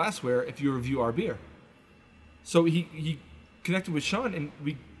our glassware if you review our beer. So he connected with Sean and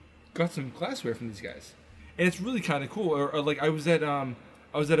we got some glassware from these guys. And it's really kind of cool. Or like I was at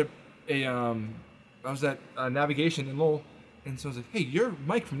Navigation in Lowell, and so I was like, "Hey, you're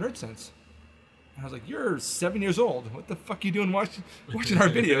Mike from Nerd Sense." And I was like, "You're 7 years old. What the fuck are you doing watching our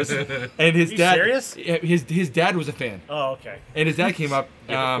videos?" And his dad, serious? His dad was a fan. Oh, okay. And his dad came up.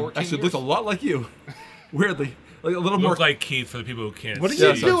 14 Actually, looked a lot like you. Weirdly, like a little more Look like Keith for the people who can't What are see.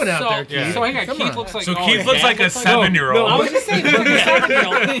 you doing out there, Keith? So hang on, Come Keith on. looks like So oh, Keith his looks dad like a looks 7-year-old. I was just saying, he's like a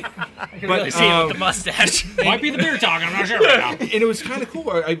 7-year-old. But See him with the mustache. Might be the beer talking. I'm not sure right now. and it was kind of cool.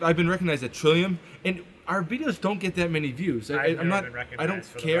 I've been recognized at Trillium, and our videos don't get that many views. I've I'm not. never been I don't recognized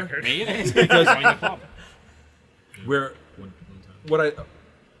for the care. record. Me either. Because join the club.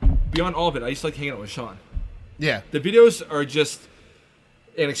 Beyond all of it, I used to like hanging out with Sean. Yeah. The videos are just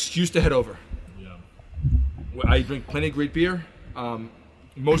an excuse to head over. Yeah. I drink plenty of great beer.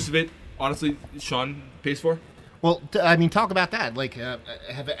 Most of it, honestly, Sean pays for. Well, I mean, talk about that. Like, have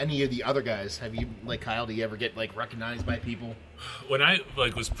any of the other guys, like Kyle, do you ever get like recognized by people? When I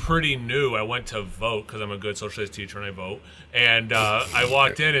was pretty new, I went to vote because I'm a good social studies teacher and I vote. And I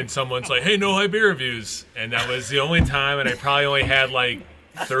walked in and someone's like, "Hey, no high beer reviews," and that was the only time. And I probably only had like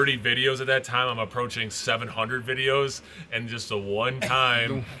 30 videos at that time. I'm approaching 700 videos, and just the one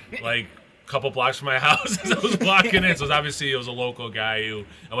time, like a couple blocks from my house, as I was walking in. So it was a local guy who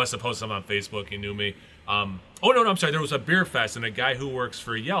I must have posted something on Facebook. He knew me. No, I'm sorry. There was a beer fest, and a guy who works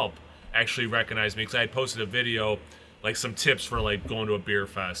for Yelp actually recognized me because I had posted a video, like some tips for like going to a beer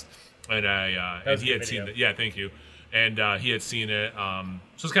fest, and he had seen it. Yeah, thank you. And he had seen it.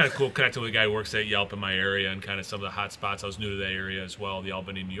 So it's kind of cool connecting with a guy who works at Yelp in my area and kind of some of the hot spots. I was new to that area as well, the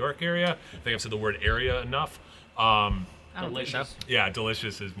Albany, New York area. I think I've said the word area enough. Delicious. Yeah,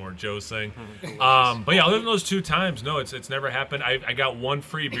 delicious is more Joe's thing. But yeah, other than those 2 times, no, it's never happened. I got one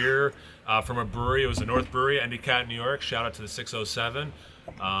free beer from a brewery. It was the North Brewery, Endicott, New York. Shout out to the 607.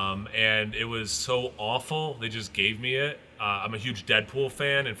 And it was so awful, they just gave me it. I'm a huge Deadpool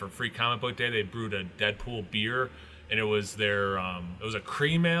fan, and for Free Comic Book Day, they brewed a Deadpool beer, and it was their it was a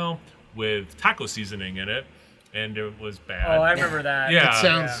cream ale with taco seasoning in it. And it was bad. Oh, I remember that. Yeah. It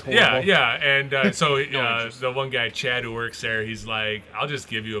sounds horrible. Yeah. And so the one guy, Chad, who works there, he's like, "I'll just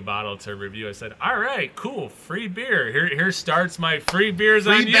give you a bottle to review." I said, "All right, cool, free beer. Here starts my free beers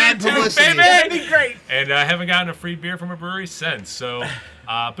Free on bad YouTube, publicity. baby." That'd be great. And I haven't gotten a free beer from a brewery since. So,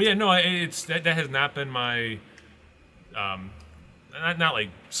 but yeah, no, that has not been my, not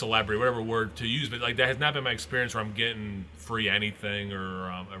like celebrity, whatever word to use, but like that has not been my experience where I'm getting free anything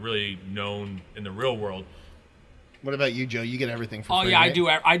or I'm really known in the real world. What about you, Joe? You get everything for Oh free, yeah,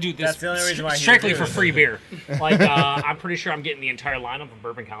 right? I do this That's the only reason why he strictly would do for it. free beer. Like I'm pretty sure I'm getting the entire lineup of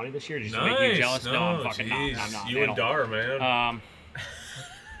Bourbon County this year just to make you jealous. No, I'm fucking geez. not. I'm not. You They and don't. Dar, man.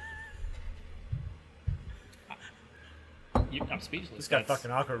 I'm speechless. This got fucking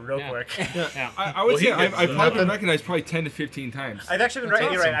awkward real Yeah. quick. Yeah. I would Well, he say I've gets probably been recognized probably 10 to 15 times. I've actually been That's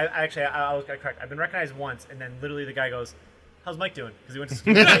right. You're right. awesome. I was correct. I've been recognized once, and then literally the guy goes, "How's Mike doing?" Because he went to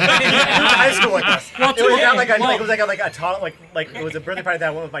school. He went to high school with us. Well, It was okay. not like Well- it was like a toddler, like it was a birthday party that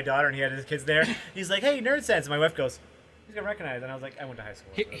I went with my daughter, and he had his kids there. He's like, "Hey, Nerd Sense." And my wife goes, "He's got recognized," and I was like, "I went to high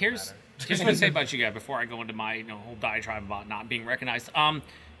school." So it doesn't Here's matter. what I say about you guys before I go into my whole diatribe about not being recognized.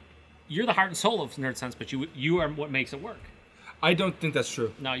 You're the heart and soul of Nerd Sense, but you are what makes it work. I don't think that's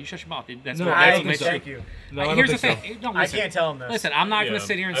true. No, you shut your mouth. That's No, what I that's don't what think makes so. it. Thank you. No, I don't Here's the think thing. so. No, I listen. can't tell him this. Listen, I'm not going Yeah, to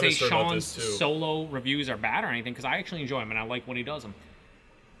sit here and I have a say story about Sean's this, too. solo reviews are bad or anything because I actually enjoy them and I like when he does them.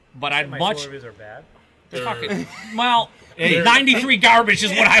 But I'd My much solo reviews are bad. fucking well, 93 garbage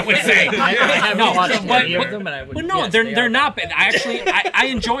is what I would say. I haven't No, watched but- any of them, and I would. But no, yes, they're they they're are not bad. bad. I actually I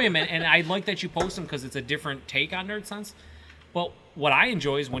enjoy them and I like that you post them because it's a different take on Nerd Sense. But what I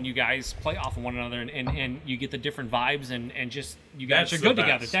enjoy is when you guys play off of one another and you get the different vibes and just you guys That's are good the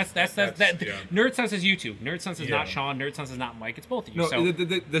together. best. That's Yeah. Nerd Sense is you two. Nerd Sense is not Yeah. Sean. Nerd Sense is not Mike. It's both of you. No, so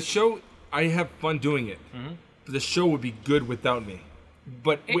the show, I have fun doing it. But the show would be good without me.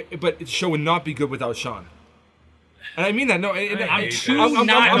 But the show would not be good without Sean. And I mean that. No, and I'm hate too that. not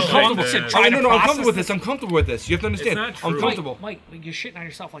I don't comfortable like to that. try to I'm process comfortable with this. this. I'm comfortable with this. You have to understand. not I'm true. comfortable. Mike, you're shitting on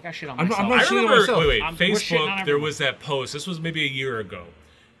yourself like I shit on I'm myself. not I shitting on remember, myself. wait, we're shitting on Facebook, there everyone. was that post. This was maybe a year ago.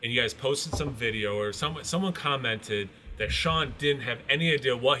 And you guys posted some video or someone commented that Sean didn't have any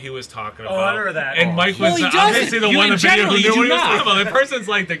idea what he was talking about. I remember that. And Mike Well, was he obviously doesn't. the one in In the video general, who you knew do what he was not. talking about. The person's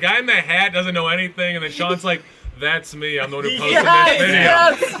like, the guy in the hat doesn't know anything. And then Sean's like, that's me. I'm the one who posted Yes, this video.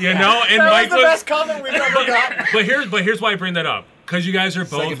 yes. You know? And That Mike was the best comment we've ever gotten. But here's why I bring that up. Because you guys are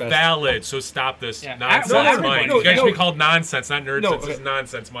both Second best. valid, so stop this Yeah. nonsense, No, Mike. everybody. You guys No, should be no. called nonsense, not nerd No, sense. It's okay.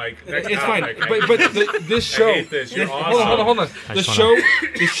 nonsense, Mike. Next It's fine, topic. but this show. I hate this. You're Hold awesome. on. The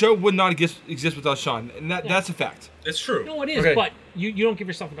just show would not exist without Sean, and that's a fact. It's true. No, it is, Okay. but you don't give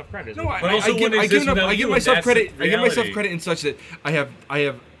yourself enough credit. No, But also wouldn't exist without I give you, myself that's credit. the I give myself reality. credit in such that I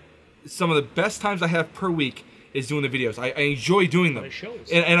have some of the best times I have per week is doing the videos. I enjoy doing them, It shows.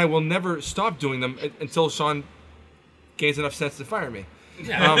 and I will never stop doing them until Sean gains enough sense to fire me.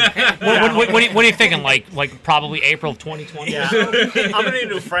 What are you thinking? Like probably April of 2020? Yeah. I'm gonna need a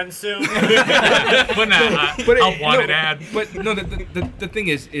new friend soon. But I'll want it ad. But no, the thing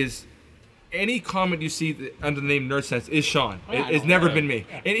is any comment you see under the name Nerd Sense is Sean. yeah, I It's know. never been me.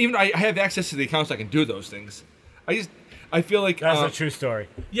 And even I have access to the accounts. I can do those things. I feel like That's a true story.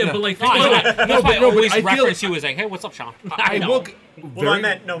 Yeah, No. but like, No, I know. That's why I but always I feel- reference you as like, hey, what's up, Sean? I know. will. Well, I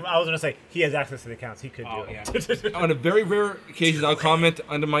meant I was gonna say he has access to the accounts. He could Oh, do it. On a very rare occasion, I'll comment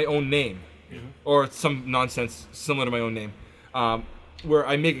under my own name, Mm-hmm. or some nonsense similar to my own name, where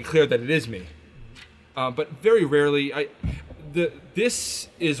I make it clear that it is me. But very rarely, this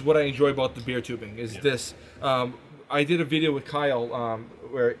is what I enjoy about the beer tubing. Is this? I did a video with Kyle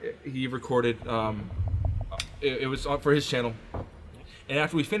where he recorded. It was for his channel, and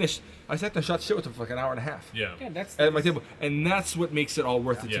after we finished, I sat there and shot shit with him for like an hour and a half. yeah. Yeah, that's At my table, and that's what makes it all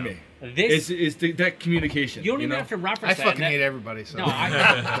worth it Yeah. to me. this. Is that communication? You don't even know? have to reference I that. fucking That- hate everybody. So No,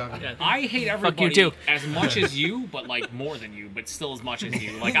 I hate everybody too. as much as you, but like more than you, but still as much as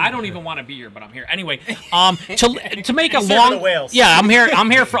you. Like I don't even want to be here, but I'm here anyway. To make a Except for long the whales. yeah,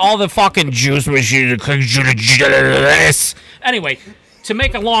 I'm here for all the fucking juice machine. Anyway, to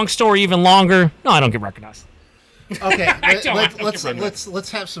make a long story even longer, no, I don't get recognized. okay, don't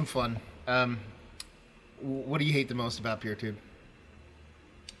let's have some fun. What do you hate the most about PeerTube?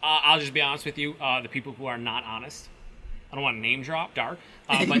 I'll just be honest with you. The people who are not honest. I don't want to name drop, Dark.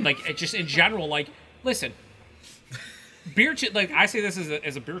 But like, it just in general, like, listen, beer. Like I say this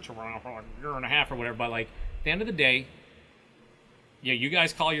as a beer tour for like a year and a half or whatever. But like, at the end of the day, yeah, you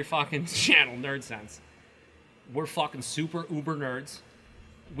guys call your fucking channel Nerd Sense. We're fucking super uber nerds.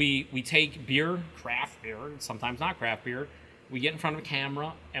 We take beer, craft beer, sometimes not craft beer. We get in front of a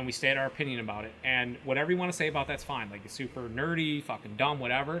camera and we state our opinion about it. And whatever you want to say about that's fine. Like it's super nerdy, fucking dumb,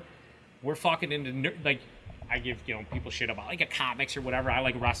 whatever. We're fucking into like I give people shit about like a comics or whatever. I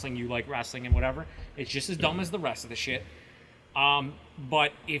like wrestling, you like wrestling and whatever. It's just as dumb as the rest of the shit.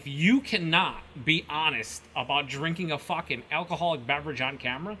 But if you cannot be honest about drinking a fucking alcoholic beverage on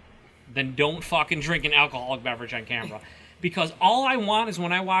camera, then don't fucking drink an alcoholic beverage on camera. Because all I want is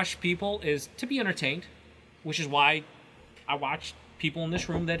when I watch people is to be entertained, which is why I watch people in this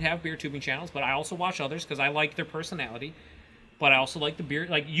room that have beer tubing channels, but I also watch others because I like their personality. But I also like the beer.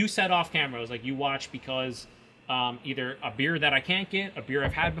 Like you said off camera, it was like you watch because either a beer that I can't get, a beer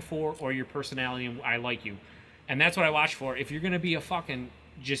I've had before, or your personality and I like you. And that's what I watch for. If you're going to be a fucking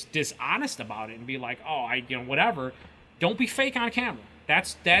just dishonest about it and be like, oh, whatever, don't be fake on camera.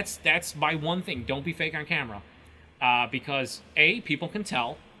 That's my one thing. Don't be fake on camera. Because A, people can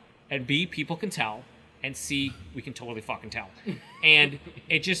tell, and B, people can tell, and C, we can totally fucking tell. And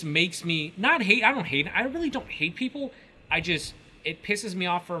it just makes me not hate. I really don't hate people. It pisses me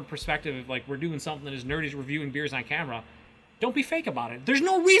off from a perspective of like we're doing something as nerdy as reviewing beers on camera. Don't be fake about it. There's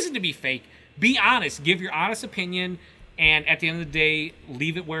no reason to be fake. Be honest. Give your honest opinion, and at the end of the day,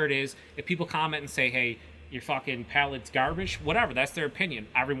 leave it where it is. If people comment and say, hey, your fucking palate's garbage, whatever, that's their opinion.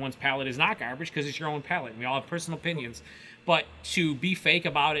 Everyone's palate is not garbage because it's your own palate. We all have personal opinions. But to be fake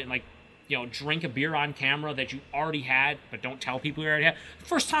about it and like, drink a beer on camera that you already had, but don't tell people you already had. The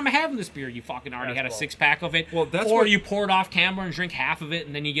first time I having this beer, you fucking already had a 6-pack of it. Well, that's or what- you pour it off camera and drink half of it,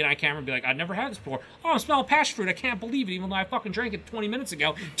 and then you get on camera and be like, I never had this before. Oh, I'm smelling passion fruit. I can't believe it, even though I fucking drank it 20 minutes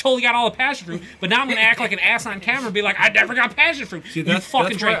ago. Totally got all the passion fruit, but now I'm going to act like an ass on camera and be like, I never got passion fruit. See, you that's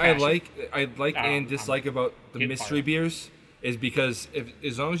fucking what drank I passion. like and dislike about the getting mystery fired. beers is because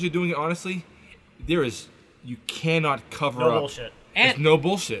as long as you're doing it honestly, you cannot cover No up. bullshit. There's And, no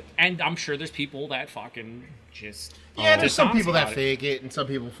bullshit. and I'm sure there's people that fucking just Yeah, there's some dishonest people that about it. fake it and some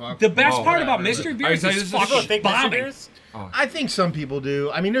people fuck. The best Oh, part yeah. about mystery beers I- is I- People fucking fake mystery bombing. beers? I think some people do.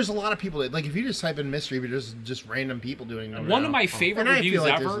 I mean, there's a lot of people that, like, if you just type in mystery, but there's just random people doing them. One now. of my favorite And I reviews feel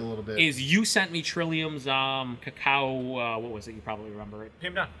like there's ever a little bit. is you sent me Trillium's cacao. What was it? You probably remember it.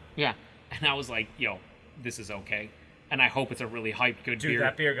 PM Down. Yeah, and I was like, "Yo, this is okay," and I hope it's a really hyped, good Dude, beer.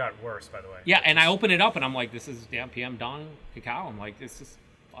 that beer got worse, by the way. Yeah, and I open it up and I'm like, "This is damn PM Dawn cacao." I'm like, "This is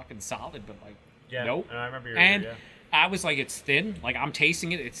fucking solid," but like, Yeah, nope. I remember your And review, I was like, "It's thin." Like I'm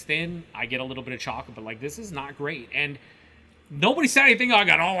tasting it, it's thin. I get a little bit of chocolate, but like this is not great. And nobody said anything. I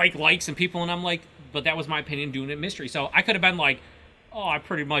got all like likes and people, and I'm like, but that was my opinion doing it mystery. So I could have been like, oh, I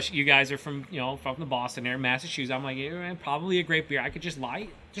pretty much, you guys are from, from the Boston area, Massachusetts. I'm like, yeah, probably a great beer. I could just lie.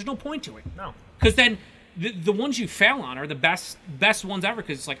 There's no point to it. No. Because then the ones you fail on are the best ones ever.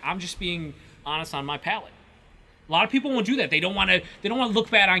 Because it's like I'm just being honest on my palate. A lot of people won't do that. They don't want to look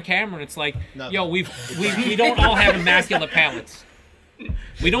bad on camera. And it's like, yo, we don't all have immaculate palates.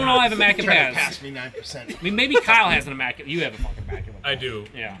 We don't all have immaculate Trying to palates. pass me 9%. I mean, maybe Kyle has an immaculate. You have a fucking immaculate. I do.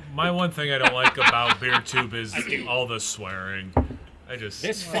 Yeah. My one thing I don't like about BeerTube is all the swearing.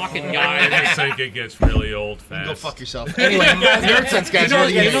 This fucking I guy. just think it gets really old fast. Go fuck yourself. Anyway, Nerd Sense, guys. You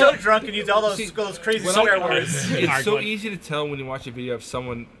You get so drunk and use all those crazy Well, swear words. It's Alright, so go ahead. easy to tell when you watch a video if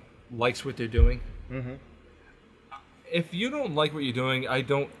someone likes what they're doing. Mm-hmm. If you don't like what you're doing, I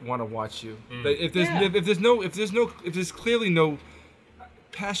don't want to watch you. Mm. But if there's clearly no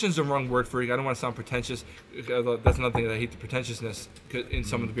passion's the wrong word for it. I don't want to sound pretentious. Although that's another thing that I hate, the pretentiousness in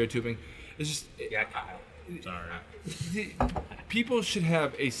some of the beer tubing. It's just Yeah, Kyle. Sorry. people should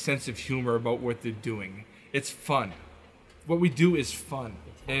have a sense of humor about what they're doing. It's fun. What we do is fun,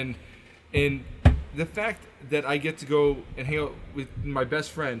 and the fact that I get to go and hang out with my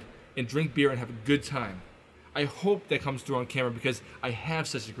best friend and drink beer and have a good time, I hope that comes through on camera because I have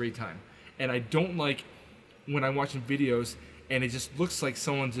such a great time, and I don't like when I'm watching videos and it just looks like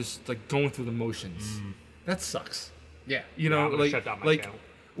someone's just like going through the motions. That sucks. Yeah. You know, I'm gonna shut down my channel.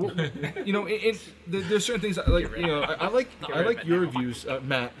 well, there's certain things like I like your reviews,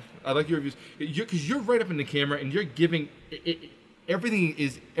 Matt. I like your reviews because you're right up in the camera and you're giving everything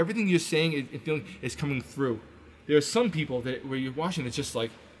you're saying and feeling is coming through. There are some people that where you're watching it's just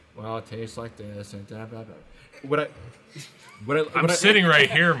like, well, it tastes like this and blah blah blah. I'm sitting right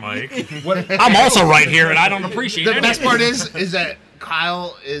here, Mike. I'm also right here, and I don't appreciate The it. best part is that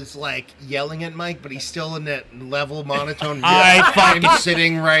Kyle is like yelling at Mike, but he's still in that level monotone. I'm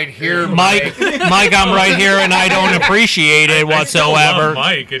sitting right here, Mike, I'm right here, and I don't appreciate it I still love whatsoever.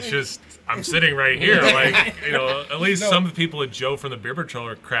 Mike. It's just I'm sitting right here. Like at least some of the people that Joe from the Beer Patrol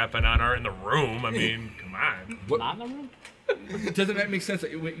are crapping on are in the room. I mean, come on. Not in the room? Doesn't that make sense?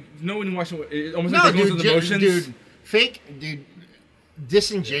 When you're watching, it almost No, like they're going dude, through the motions. dude,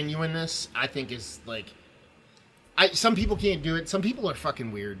 disingenuousness, I think, is like, some people can't do it. Some people are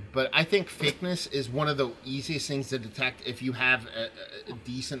fucking weird, but I think fakeness is one of the easiest things to detect if you have a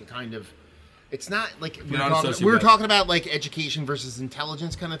decent kind of. It's not like we were talking about like education versus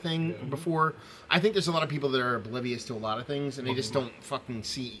intelligence kind of thing before. I think there's a lot of people that are oblivious to a lot of things and they just don't fucking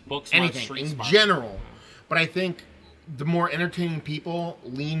see Book smart, anything street in smart. general. But I think the more entertaining people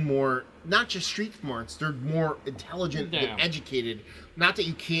lean more, not just street smarts, they're more intelligent Yeah. and educated. Not that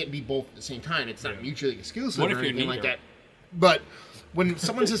you can't be both at the same time. It's not mutually exclusive What or if you're anything like neither? that. But when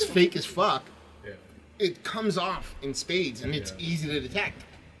someone's as fake as fuck, it comes off in spades and it's easy to detect.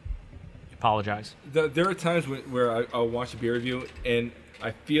 Apologize. There are times where I'll watch a beer review and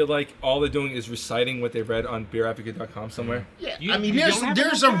I feel like all they're doing is reciting what they read on beeradvocate.com somewhere. Yeah, You- I mean, you don't have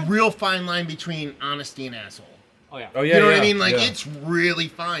there's to a look real fine line between honesty and asshole. Oh yeah. Oh yeah, You know what yeah, I mean? Like, yeah. it's really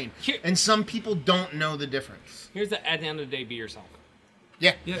fine. Here- And some people don't know the difference. Here's the at the end of the day, be yourself.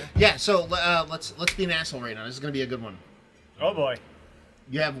 Yeah. Yeah. Yeah, so let's be an asshole right now. This is going to be a good one. Oh boy.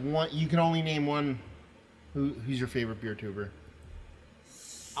 You have one. You can only name one. Who's your favorite beer tuber?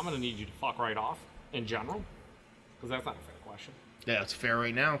 I'm gonna need you to fuck right off in general, because that's not a fair question. Yeah, it's fair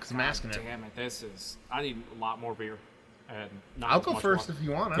right now because I'm asking it. Damn it, I need a lot more beer. And not I'll as go much first water. if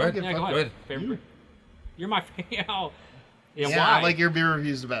you want. I Go don't ahead. give a Yeah, fuck. go ahead. ahead. Favorite. You're my yeah. Yeah, Why? I like your beer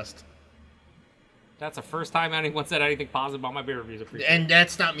reviews the best. That's the first time anyone said anything positive about my beer reviews. Appreciate it. And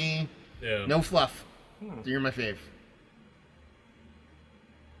that's not me. Yeah. No fluff. You're my fave.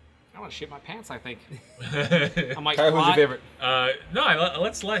 I want to shit my pants. I think. I'm like, Kyle, who's your favorite? No,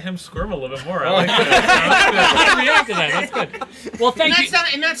 let's let him squirm a little bit more. I like that. I react to that. That's good. Well, thank you.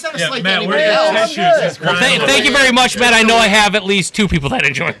 That's not a Yeah, slight Matt, to where's anybody your else. tissues? He's Well, crying thank you over very much, Matt. I know I have at least 2 people that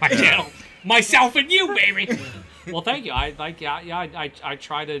enjoy my channel. Myself and you, baby. Well, thank you. I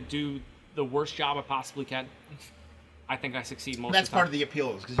try to do the worst job I possibly can. I think I succeed most That's of the time. part of the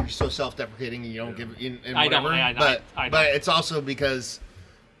appeal, because you're so self-deprecating and you don't give in I don't, whatever. I but don't. it's also because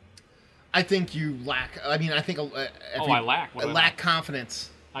I think you lack. I mean, I think I lack. What do I lack? Confidence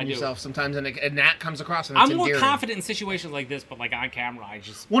in I do. yourself sometimes, and that comes across. And it's I'm more endearing. confident in situations like this, but like on camera, I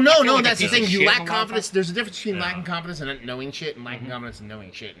just. Well, I feel no, like a that's the piece of thing. You shit lack a lot of confidence. times. There's a difference between lacking confidence and not knowing shit, and lacking confidence and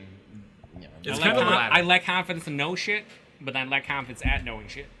knowing shit. And you know, It's I kind of lack I lack confidence in know shit, but then lack confidence at knowing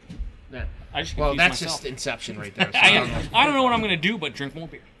shit. yeah. I just Well, confuse that's myself. just Inception right there. So I don't know what I'm gonna do, but drink more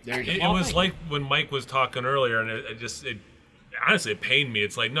beer. there you It, go. it Well, was thank like when Mike was talking earlier, and honestly, it pained me.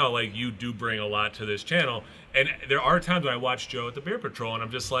 It's like, no, like you do bring a lot to this channel, and there are times when I watch Joe at the Beer Patrol, and I'm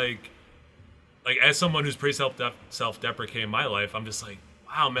just like as someone who's pretty self-deprecating in my life, I'm just like,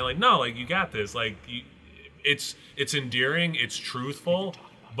 wow, man, like no, like you got this, like it's endearing, it's truthful.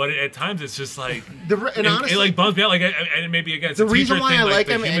 But at times it's just like, and honestly, it like bums me out. Like, and maybe again, it's the a teacher reason why thing, I like like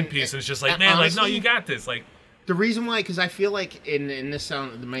the him, human and- piece, and it's just like, and man, like no, honestly, you got this. Like, the reason why, because I feel like in this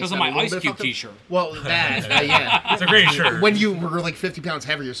sound, it might Because of sound my a little Ice bit Cube fucked up. t-shirt. Well, that yeah, it's a great shirt. when you were like 50 pounds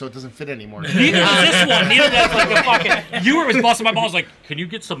heavier, so it doesn't fit anymore. Neither is this one. Neither that's like a fucking. You were busting my balls like, can you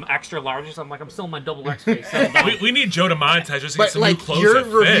get some extra larges? I'm like, I'm still in my double X face. we need Joe to monetize just to get But some like new clothes your that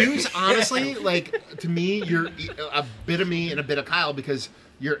reviews, fit. honestly, like to me, you're a bit of me and a bit of Kyle, because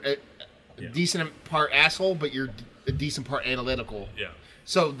you're a decent part asshole, but you're a decent part analytical. Yeah.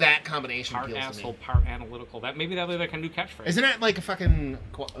 So that combination Part appeals asshole, to me. part analytical. That maybe that'll be like a new catchphrase. Isn't that like a fucking,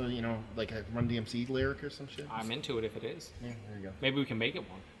 like a Run DMC lyric or some shit? I'm into it if it is. Yeah, there you go. Maybe we can make it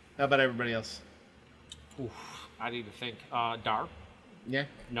one. How about everybody else? Oof, I need to think. Dar, Yeah.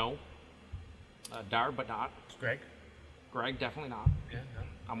 no. Dar, but not. Greg. Greg, definitely not. Yeah, no.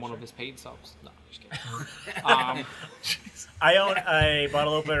 I'm one of his paid subs. No, just kidding. I own a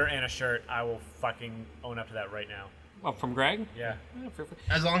bottle opener and a shirt. I will fucking own up to that right now. Well, from Greg? Yeah.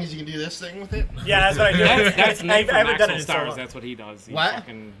 As long as you can do this thing with it. Yeah, that's what I do. That's Nick from I haven't done Maxwell it in so Stars. long. That's what he does. He What?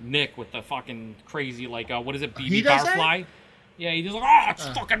 fucking Nick with the fucking crazy, like, what is it, He BB does that? Barfly? Yeah, he just like, it's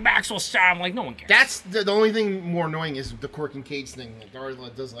fucking Maxwell Star. I'm like, no one cares. That's the only thing more annoying is the Cork and Cage thing. Like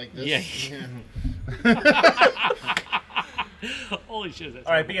Darla does like this. Yeah. Holy shit. That's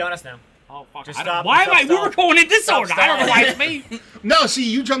All right, be honest now. Oh, fuck. Just I don't- stop- why am stop I? We were stalling. going in this Stop order. I don't know why it's stalling. me. No, see,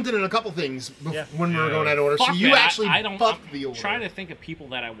 you jumped in a couple things when we were going out of order. Fuck so you man, actually I don't. fucked I'm the order. trying to think of people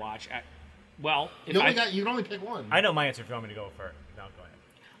that I watch. Well, if You I, can only pick one. I know my answer if you want me to go for it. No, go ahead.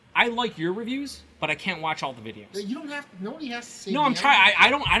 I like your reviews, but I can't watch all the videos. You don't have. Nobody has to say. No, I'm the trying.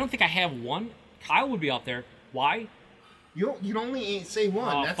 answer. I don't think I have one. Kyle would be up there. Why? You can only say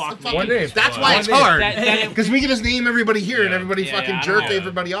one. Oh, That's fuck the me. fucking, One name. That's One why it's name. hard. That- Because we can just name everybody here and everybody Yeah, fucking I jerk know.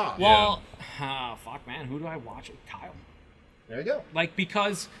 everybody off. Well, fuck, man. Who do I watch? Kyle. There you go. Like,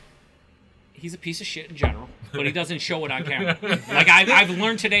 because he's a piece of shit in general, but he doesn't show it on camera. Like, I've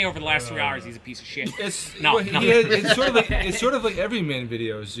learned today over the last 3 hours he's a piece of shit. It's No, well, no. it's sort of like everyman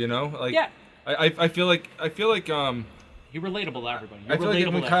videos, you know. Like Yeah. I feel like You're relatable to everybody. You're I feel like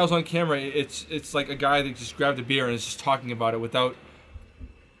relatable when to Kyle's on camera, it's like a guy that just grabbed a beer and is just talking about it without.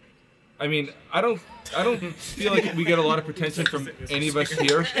 I mean, I don't feel like we get a lot of attention from any of us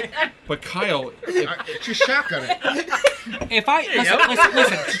here, but Kyle, Just shotgun it. If I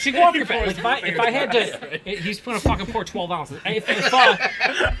listen, to go off your back, if I had to, he's gonna fucking pour 12 ounces.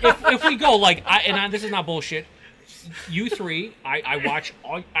 If we go like, this is not bullshit. You three, I watch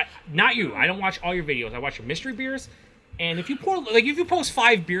all. Not you. I don't watch all your videos. I watch your mystery beers. And if you post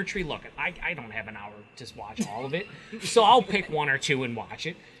 5 Beer Tree, look, I don't have an hour to watch all of it, so I'll pick 1 or 2 and watch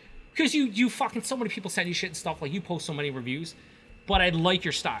it. Because you fucking, so many people send you shit and stuff, like you post so many reviews, but I like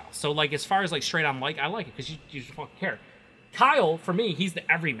your style. So like as far as like straight on I like it because you just fucking care. Kyle, for me, he's the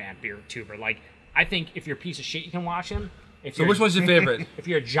everyman beer tuber. Like I think if you're a piece of shit, you can watch him. If so you're- which one's your favorite? If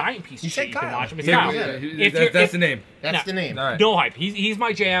you're a giant piece of said shit, you can Kyle. watch him. It's Yeah, Kyle. yeah, that's the name. That's the name. All right. No hype. He's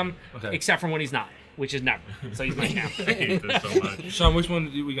my jam, Okay. except for when he's not, which is never. So he's my jam. I hate this so much. Sean, which one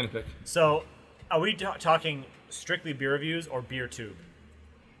are we gonna pick? So, are we talking strictly beer reviews or beer tube?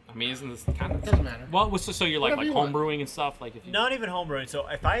 I mean, isn't this kind of Doesn't matter. well? So you're like Whatever you home want. brewing and stuff, like if you Not even homebrewing. So,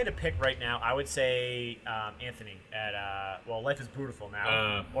 if I had to pick right now, I would say Anthony at Life is Beautiful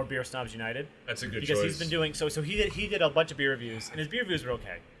now, or Beer Snobs United. That's a good because choice. he's been doing so. So he did a bunch of beer reviews, and his beer reviews were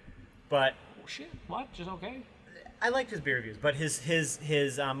okay, but oh, shit, what? Just okay. I liked his beer reviews. But his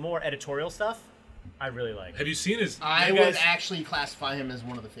more editorial stuff, I really like. Have you seen his? I You would guys- actually classify him as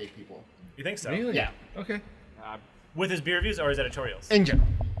one of the fake people. You think so? Really? Yeah. Okay. With his beer reviews or his editorials? In general.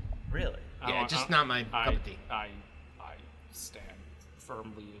 Really? Yeah, just not my cup of tea. I stand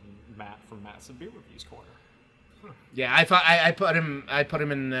firmly in Matt from Massive Beer Reviews corner. Yeah, I put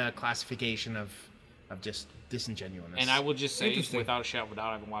him in the classification of just disingenuousness. And I will just say, Interesting. without a shadow of a doubt,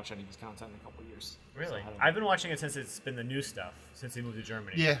 I haven't watched any of his content in a couple of years. Really? So I don't know. I've been watching it since it's been the new stuff, since he moved to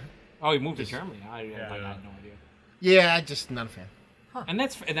Germany. yeah, Oh, he moved to Germany. I had no idea. yeah, I just not a fan. And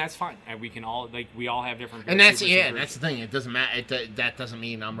that's fine. And we can all we all have different. And that's super and that's the thing. It doesn't matter. That doesn't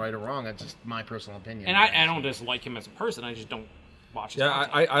mean I'm right or wrong. It's just my personal opinion. And I don't just like him as a person. I just don't watch his Yeah,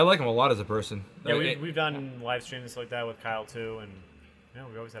 content. I like him a lot as a person. Yeah, Like, we've done live streams like that with Kyle too, and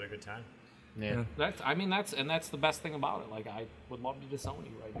we've always had a good time. yeah. That's the best thing about it. Like I would love to disown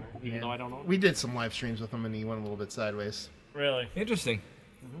you right now, even though I don't know. We did some live streams with him, and he went a little bit sideways. Really? Interesting.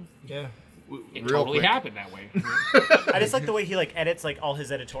 Yeah. It real totally quick. happened that way. I just like the way he edits all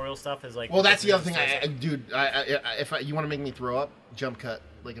his editorial stuff. Is Well, that's the other thing, dude. If you want to make me throw up, jump cut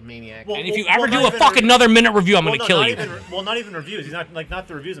like a maniac. Well, And if you well, ever not do a even fucking another minute review, I'm well, gonna no, kill not you. Even, not even reviews. He's not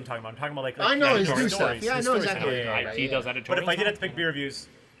the reviews I'm talking about. I'm talking about like I know his editorial new stuff. stories. Yeah, I His know stories. exactly what you're talking Yeah, about. He does But editorial. if I did have to pick beer reviews,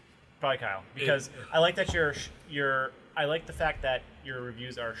 probably Kyle, because I like that I like the fact that your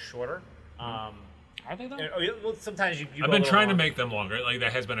reviews are shorter. Are they though? Well, sometimes you I've go been a trying to little make them longer. Like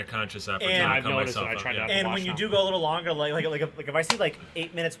that has been a conscious effort And to I've cut noticed myself that. I up. tried Yeah. to- And watch when you now. do go a little longer, like if I see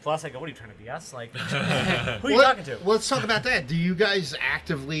 8 minutes plus, I go, "What are you trying to BS? Like, who are you talking to?" Well, let's talk about that. Do you guys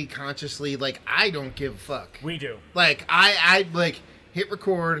actively, consciously, I don't give a fuck. We do. I hit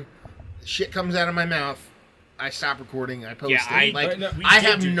record, shit comes out of my mouth, I stop recording, I post Yeah, it. we I did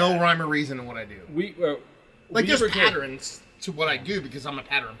have do no that. rhyme or reason in what I do. There's patterns to what I do because I'm a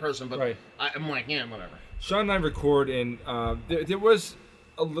pattern person, but Right. I'm like, yeah, whatever. Sean and I record, and there was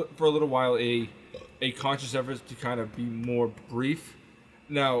for a little while a conscious effort to kind of be more brief.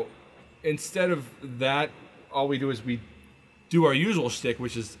 Now, instead of that, all we do is we do our usual shtick,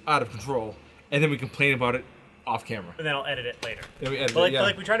 which is out of control, and then we complain about it off camera. And then I'll edit it later. Then we edit But it,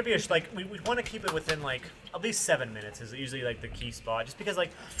 yeah. we try to be we want to keep it within at least 7 minutes is usually the key spot. Just because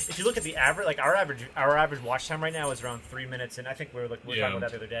if you look at the average our average watch time right now is around 3 minutes, and I think we were talking about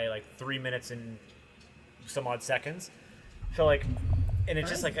that the other day, 3 minutes and some odd seconds. So and it's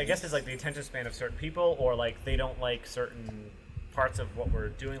just I guess it's the attention span of certain people, or they don't like certain parts of what we're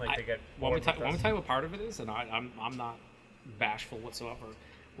doing. They get Want me bored to with us. tell you what part of it is? And I'm not bashful whatsoever.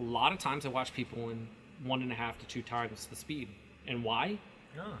 A lot of times I watch people in 1.5 to 2 times the speed. And why?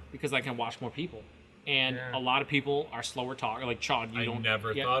 Yeah. Because I can watch more people. And Yeah. a lot of people are slower talking. Like Chad, you I don't.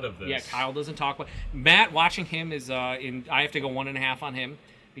 never thought of this. Yeah, Kyle doesn't talk. Matt, watching him is I have to go 1.5 on him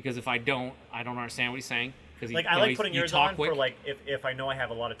because if I don't understand what he's saying. Because I like putting yours on for if I know I have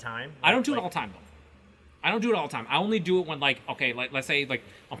a lot of time. I don't do it all the time though. I don't do it all the time. I only do it when let's say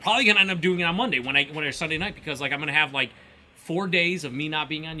I'm probably gonna end up doing it on Monday when it's Sunday night because I'm gonna have 4 days of me not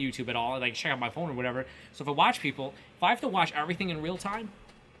being on YouTube at all, check out my phone or whatever. So if I watch people, if I have to watch everything in real time,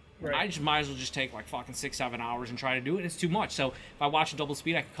 Right. I just might as well just take fucking 6-7 hours and try to do it. It's too much. So if I watch a double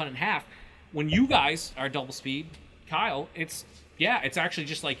speed, I can cut it in half. When you guys are double speed, Kyle, it's actually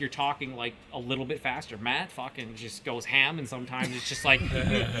just you're talking a little bit faster. Matt fucking just goes ham, and sometimes it's just I'm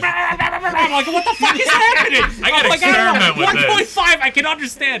like, what the fuck is happening? I gotta experiment with this. 1.5, I can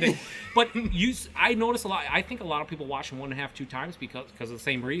understand it. But I notice a lot. I think a lot of people watch them 1.5, 2 times because of the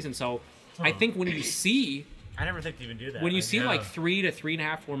same reason. So I think when you see I never think to even do that. when you see Yeah. 3 to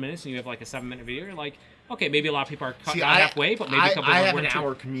 3.5, 4 minutes, and you have a 7-minute video, you're like, okay, maybe a lot of people are cutting See, out halfway, but maybe a couple I of have them an too.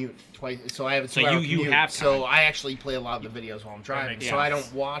 hour commute twice, so I have a So 2-hour you commute. have So time. I actually play a lot of the videos while I'm driving. makes So sense. I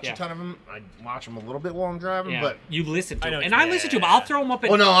don't watch Yeah. a ton of them. I watch them a little bit while I'm driving, Yeah, but you listen to I know them, what and you I mean. listen to them. I'll throw them up.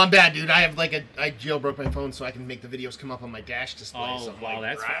 oh no, I'm bad, dude. I have I jailbroke my phone so I can make the videos come up on my dash display. Oh, so I'm wow,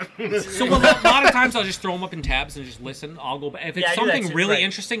 like, that's So a lot of times I'll just throw them up in tabs and just listen. I'll go back. If it's Yeah, I do that something too, really right.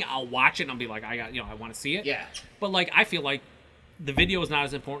 interesting, I'll watch it and I'll be like, I want to see it. Yeah. But I feel like the video is not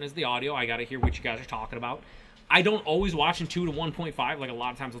as important as the audio. I got to hear what you guys are talking about. I don't always watch in 2 to 1.5. A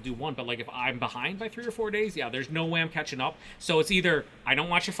lot of times I'll do 1, but if I'm behind by 3 or 4 days, there's no way I'm catching up. So it's either I don't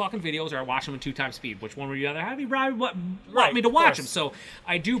watch your fucking videos or I watch them in 2 times speed. Which one would you rather have? You want me to of watch course. them. So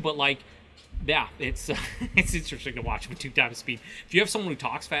I do, but yeah, it's it's interesting to watch them in 2 times speed. If you have someone who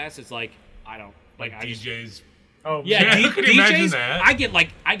talks fast, it's I don't I just- DJs. Oh yeah, Yeah, could you imagine DJs. that? I get I'm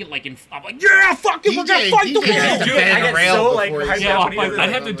like, yeah, fuck it, we're gonna fight the DJ has world. to ban I a get rail so, before hyped he's- Yeah, up when he I'd does I'd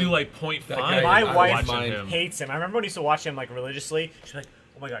it. have to do 0.5. My wife watching him. hates him. I remember when he used to watch him religiously. She's like,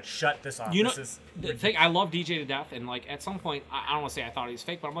 "Oh my god, shut this off." You know, This is the thing, I love DJ to death, and at some point, I don't want to say I thought he was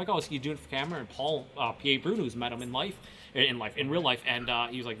fake, but I'm like, oh, is he doing it for camera? And Paul P.A. Bruno's met him in real life, and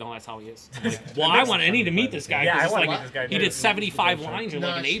he was like, no, that's how he is. I'm like, well, I need to meet this guy. Yeah, 'cause I it's wanna meet this guy, He too. did 75 lines in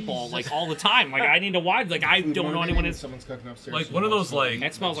an 8-ball, all the time. I need to watch. I don't know anyone is. Someone's cooking upstairs. One of those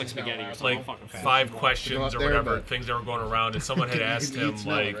That smells like spaghetti or something. I'm fucking fat. 5 questions or there, whatever but- things that were going around, and someone had asked him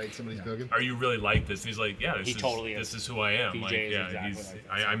Right? Somebody's cooking. "Are you really like this?" And he's like, "Yeah, He totally is. this is who I am." DJ Like, is yeah, exactly he's like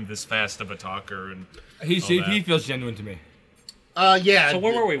I'm this fast of a talker, and He all that. feels genuine to me. Yeah. So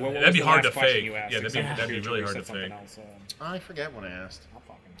where were we? What That'd was be the hard last to question fake. you asked? Yeah, that'd be Exactly. really You hard said to something fake. else, I forget what I asked. I'll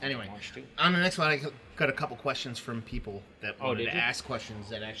fucking Anyway, lunch, too. on the next one, I got a couple questions from people that wanted did to you? ask questions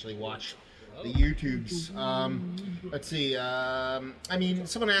that actually watch the YouTubes. Let's see. I mean,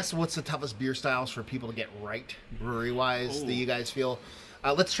 someone asked, "What's the toughest beer styles for people to get right, brewery-wise, that you guys feel?"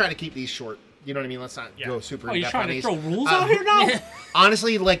 Let's try to keep these short. You know what I mean? Let's not go super. Oh, you in-depth trying on to these. throw rules out here now?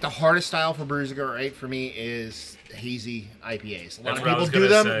 Honestly, like the hardest style for brewers to get right for me is hazy IPAs. A lot That's of what I people was do gonna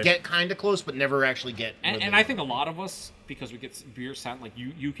them, say. get kind of close, but never actually get. And I think a lot of us, because we get beer sent, like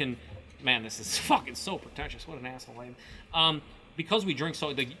you can, man, this is fucking so pretentious. What an asshole I am. Because we drink so,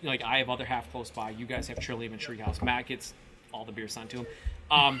 like I have other half close by. You guys have Trillium and Treehouse. Matt gets all the beer sent to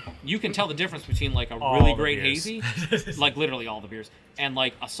him. You can tell the difference between like a really the great beers. hazy, like literally all the beers, and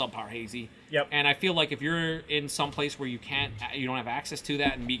like a subpar hazy. Yep. And I feel like if you're in some place where you don't have access to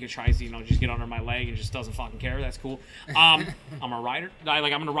that, and Mika tries to, just get under my leg and just doesn't fucking care, that's cool. I'm a rider. I'm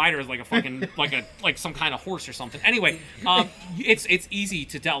gonna ride her as like a fucking like some kind of horse or something. Anyway, it's easy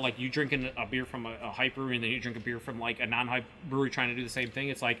to tell. Like you drinking a beer from a hype brewery, and then you drink a beer from like a non-hype brewery trying to do the same thing.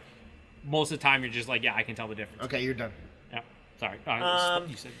 It's like most of the time you're just like, yeah, I can tell the difference. Okay, you're done. Yeah. Sorry.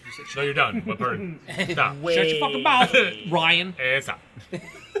 You said No, you're done. What part? Stop. shut your fucking mouth, Ryan. And stop.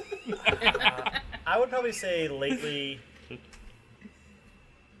 I would probably say lately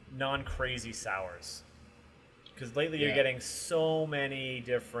non-crazy sours. Because lately you're Yeah. getting so many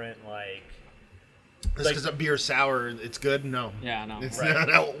different, like... Just because a beer sour, it's good? No. Yeah, no. It's Right. not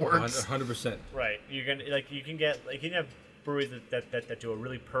how it works. 100%. Right. You're gonna, like, you can get, like, you can have breweries that do a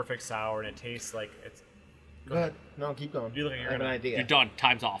really perfect sour and it tastes like it's... Go ahead. No, keep going. You look like I you're have an gonna... idea. You're done.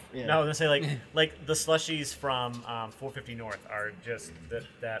 Time's off. Yeah. No, I was gonna say like the slushies from 450 North are just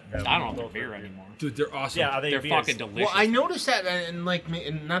that. I don't know if they're beer anymore. Dude, they're awesome. Yeah, are they They're beers? fucking delicious. Well, I noticed that, and like,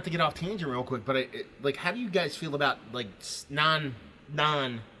 and not to get off tangent real quick, but like, how do you guys feel about like non,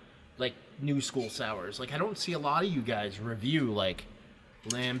 like new school sours? Like, I don't see a lot of you guys review like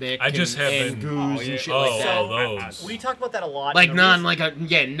Lambic. I just and haven't- Goose and shit Oh, like that. those. We talked about that a lot. Like in the non,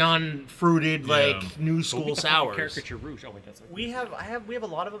 recent- non-fruited, Yeah. like new school Fucking sours. Caricature Rouge. Oh wait, that's it. we have a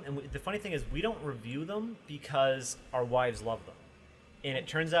lot of them, and the funny thing is we don't review them because our wives love them. And it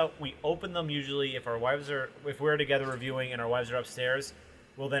turns out we open them usually if we're together reviewing and our wives are upstairs,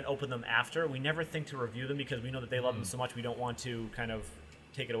 we'll then open them after. We never think to review them because we know that they love them so much we don't want to kind of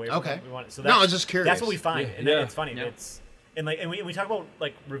take it away from Okay. them. We want, so No, that's, I was just curious. That's what we find, Yeah. and Yeah. it's funny. Yeah. It's and we talk about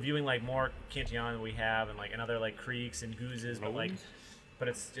like reviewing like more Cantillon than we have and other like Creeks and Gooses, but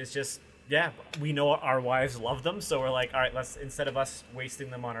it's just yeah, we know our wives love them, so we're like, all right, let's instead of us wasting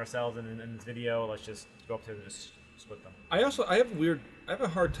them on ourselves in this video, let's just go up to them and just split them. I have a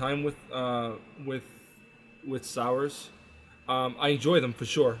hard time with sours. I enjoy them for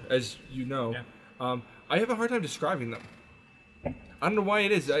sure, as you know. Yeah. I have a hard time describing them. I don't know why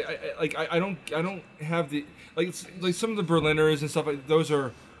it is. I don't have the like some of the Berliners and stuff. Those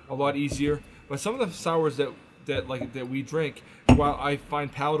are a lot easier. But some of the sours that we drink, while I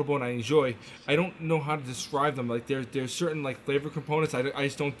find palatable and I enjoy, I don't know how to describe them. Like there's certain like flavor components. I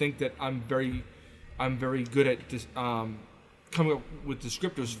just don't think that I'm very good at coming up with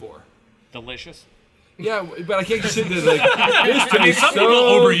descriptors for. Delicious. Yeah, but I can't just sit there like this I mean, some people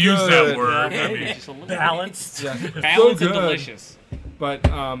overuse that word. I mean, Just a little Balanced. Yeah, Balanced so and good. delicious. But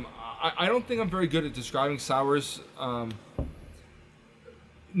I don't think I'm very good at describing sours. No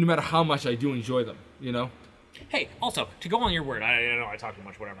matter how much I do enjoy them, you know. Hey, also to go on your word, I know I talk too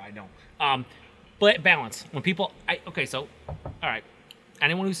much, whatever. I don't. But balance. When people, all right.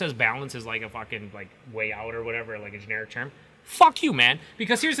 Anyone who says balance is like a fucking like way out or whatever, like a generic term, fuck you, man.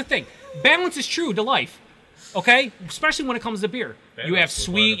 Because here's the thing: balance is true to life. Okay, especially when it comes to beer. You have Balance was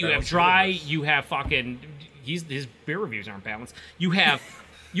one of sweet, the you have balance dry, universe. you have fucking. His beer reviews aren't balanced. You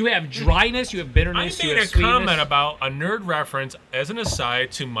have dryness, you have I bitterness, you made have a sweetness. comment about a nerd reference as an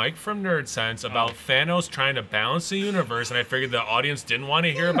aside to Mike from Nerd Sense about Thanos trying to balance the universe, and I figured the audience didn't want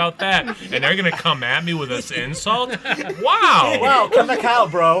to hear about that, and they're gonna come at me with this insult. Wow. Wow, come back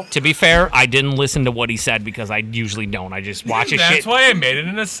out, bro. To be fair, I didn't listen to what he said because I usually don't. I just watch his That's shit. why I made it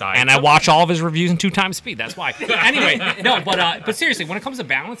an aside. And I watch all of his reviews in 2 times speed. That's why. Anyway, no, but seriously, when it comes to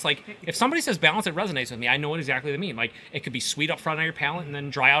balance, like if somebody says balance, it resonates with me. I know what exactly they mean. Like it could be sweet up front on your palate and then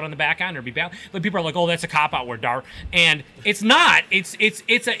dry dry out on the back end or be balanced. Like people are like, oh, that's a cop out word, Dar, and it's not. It's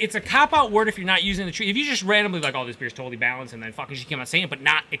a cop out word if you're not using the tree. If you just randomly like, oh, this beer's totally balanced, and then fucking just keep on saying it, but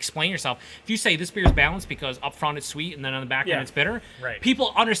not explain yourself. If you say this beer is balanced because up front it's sweet and then on the back end it's bitter, right?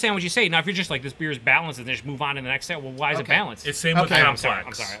 People understand what you say. Now if you're just like this beer is balanced and then just move on to the next step, well, why is it balanced? It's same with complex.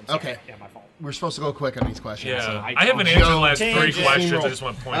 I'm sorry. Okay. Yeah, my fault. We're supposed to go quick on these questions. Yeah, so. I haven't answered the last 3 tangent. questions. I just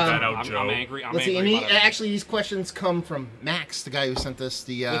want to point that out, Joe. I'm angry. Let's see, and about it. actually, these questions come from Max, the guy who sent us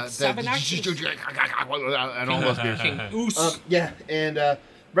the seven X's? and all those beers. King Oos. Yeah, and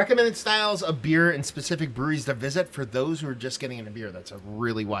recommended styles of beer and specific breweries to visit for those who are just getting into beer. That's a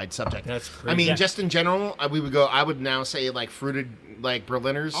really wide subject. That's I mean, crazy. just in general, I would now say like fruited, like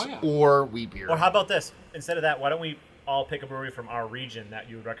Berliners Oh, yeah. or wheat beer. Or how about this? Instead of that, why don't we all pick a brewery from our region that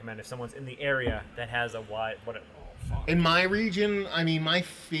you would recommend if someone's in the area that has a wide In my region, I mean, my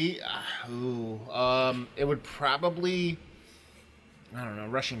feet. It would probably, I don't know,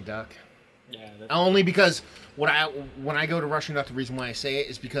 Rushing Duck. Yeah, Only because when I go to Rushing Duck, the reason why I say it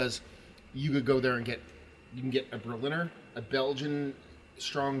is because you could go there and you can get a Berliner, a Belgian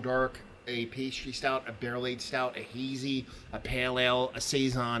strong dark, a pastry stout, a barrel aged stout, a hazy, a pale ale, a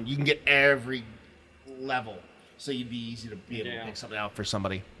saison. You can get every level. So you'd be easy to be able to pick something out for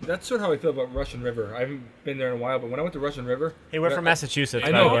somebody. That's sort of how I feel about Russian River. I haven't been there in a while, but when I went to Russian River, Hey, we're from Massachusetts.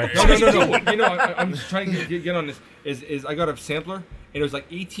 I by know. the way. No. You know, I'm just trying to get on this. Is I got a sampler, and it was like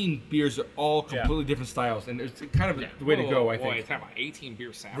 18 beers, are all completely different styles, and it's kind of the way to go. I think. You're talking about 18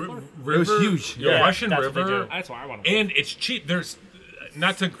 beer sampler? It was huge. Yeah, Russian that's what they River. do. That's why I want to. And it's cheap. There's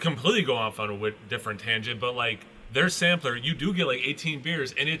not to completely go off on a different tangent, but like their sampler, you do get like 18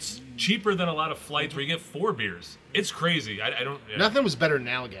 beers, and it's cheaper than a lot of flights where you get 4 beers. It's crazy. I don't. Yeah. Nothing was better than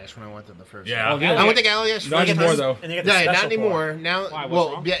Allagash when I went to the first. Yeah. time. I went to Allagash. Not anymore though. And you get the Yeah, not special pour. anymore. Now, Why, what's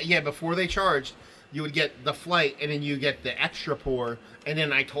well, wrong? yeah. Before they charged, you would get the flight, and then you get the extra pour. And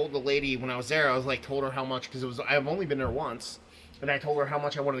then I told the lady when I was there, told her how much because I've only been there once, and I told her how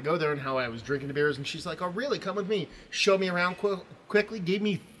much I wanted to go there and how I was drinking the beers, and she's like, "Oh, really? Come with me." Showed me around quickly, gave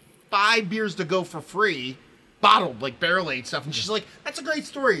me 5 beers to go for free, bottled like barrel aged stuff, and she's like, "That's a great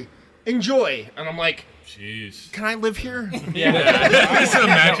story. Enjoy." And I'm like, Jeez. "Can I live here?" This is a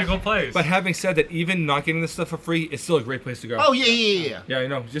magical place. But having said that, even not getting this stuff for free, it's still a great place to go. Oh yeah. Yeah, I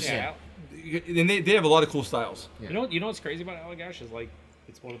know. Just Yeah. and they have a lot of cool styles. You know what's crazy about Allagash is like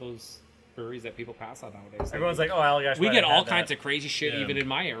it's one of those breweries that people pass on nowadays. Like, Everyone's like, oh, Allagash. we might get have all had kinds that. of crazy shit Yeah. even in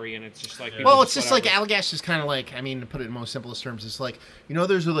my area, and it's just like Well, it's just like whatever. Allagash is kind of like, I mean, to put it in most simplest terms, it's like, you know,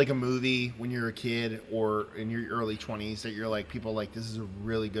 there's like a movie when you're a kid or in your early 20s that you're like, people are like, this is a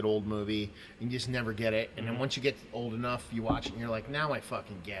really good old movie, and you just never get it. And then once you get old enough, you watch it and you're like, now I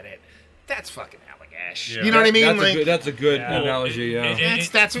fucking get it. That's fucking Allagash. Yeah. You know what I mean? That's a good Yeah. analogy. Yeah. And-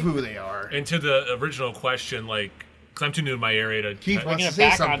 That's who they are. And to the original question, like, because I'm too new to my area to. Keith wants Bringing to it say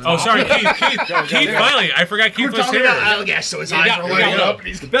back on something. Oh, sorry, Keith. Finally, I forgot Keith We're was talking here. about Allagash, so his eyes got- are we lighting got- up. And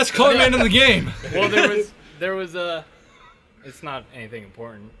he's The best color man in the game. Well, there was a. It's not anything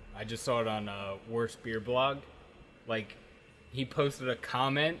important. I just saw it on Worst Beer blog. Like, he posted a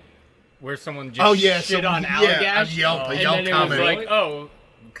comment where someone just shit on Allagash. a Yelp and comment. then it was like, oh,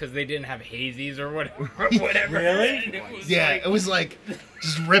 because they didn't have hazies or whatever. Really? And it was Yeah, like- it was like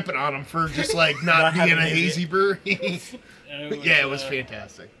just ripping on him for just like not being having a a hazy brewery. and Yeah, it was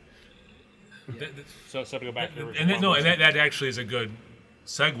fantastic. So to go back to the And then, no, and that actually is a good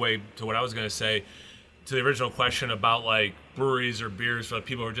segue to what I was going to say, to the original question about like breweries or beers for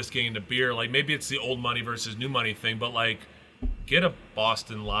people who are just getting into beer. Like maybe it's the old money versus new money thing, but like get a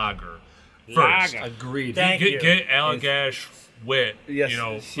Boston lager first. Lager. Agreed. Thank you. Get Allagash Wit. Yes. You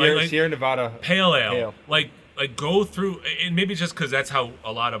know, Sierra Nevada. pale ale. Ale. Like go through, and maybe just because that's how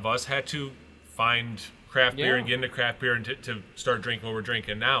a lot of us had to find craft beer Yeah. and get into craft beer and to start drinking what we're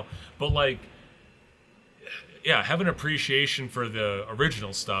drinking now. But like, yeah, have an appreciation for the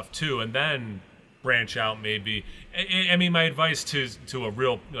original stuff too, and then branch out maybe. I mean, my advice to a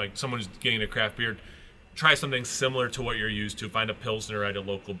real, like someone who's getting a craft beer, try something similar to what you're used to. Find a Pilsner at a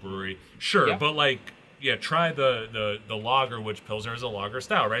local brewery. Sure, Yeah. but like, yeah, try the lager, which Pilsner is a lager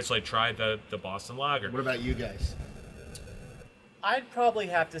style, right? So like try the Boston Lager. What about you guys? I'd probably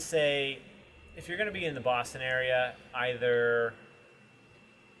have to say, if you're going to be in the Boston area, either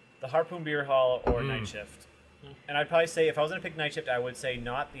the Harpoon Beer Hall or Night Shift. And I'd probably say, if I was going to pick Night Shift, I would say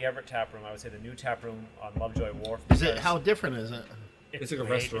not the Everett Tap Room. I would say the new tap room on Lovejoy Wharf. Is it because how different is it? It's like a great.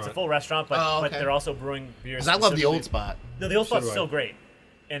 restaurant. It's a full restaurant, but, Oh, but okay. they're also brewing beers. Because I love the specifically- old spot. No, the old spot's do I. still great,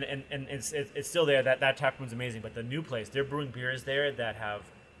 and it's still there. That tap room's amazing. But the new place, they're brewing beers there that have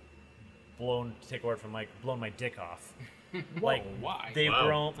blown. To take a word from Mike, blown my dick off. Like why? they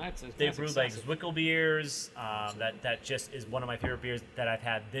brew That's like excessive. Zwickel beers. That just is one of my favorite beers that I've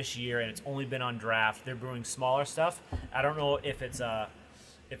had this year, and it's only been on draft. They're brewing smaller stuff. I don't know if it's a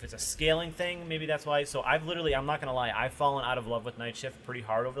scaling thing. Maybe that's why. So I'm not gonna lie, I've fallen out of love with Night Shift pretty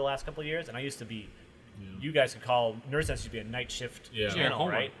hard over the last couple of years, and I used to be. You guys could call Nerd Sense used to be a Night Shift channel,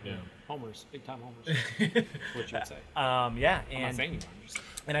 Homer. right? Yeah. Homers, big time homers. What you would say? Yeah, I'm not and saying you are. I'm just-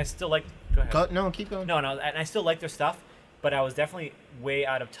 and I still like. Go ahead. No, keep going. No, and I still like their stuff, but I was definitely way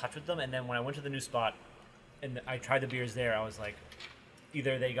out of touch with them. And then when I went to the new spot, and I tried the beers there, I was like,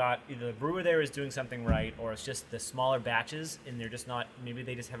 either the brewer there is doing something right, or it's just the smaller batches, and they're just not. Maybe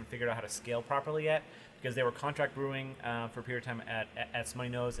they just haven't figured out how to scale properly yet, because they were contract brewing for a period of time at Smutty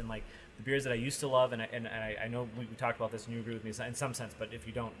Nose, and like the beers that I used to love, and I know we talked about this, and you agree with me in some sense, but if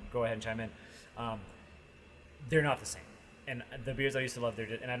you don't, go ahead and chime in. They're not the same. And the beers I used to love,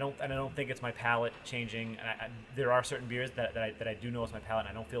 I don't think it's my palate changing. And there are certain beers that I do know is my palate,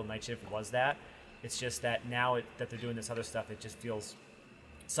 and I don't feel Night Shift was that. It's just that now that they're doing this other stuff, it just feels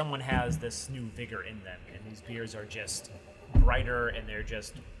someone has this new vigor in them, and these beers are just brighter, and they're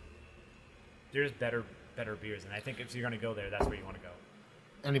just better beers. And I think if you're going to go there, that's where you want to go.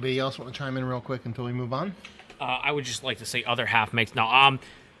 Anybody else want to chime in real quick until we move on? I would just like to say other half makes no.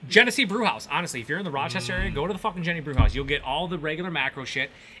 Genesee Brewhouse. Honestly, if you're in the Rochester area, go to the fucking Jenny Brewhouse. You'll get all the regular macro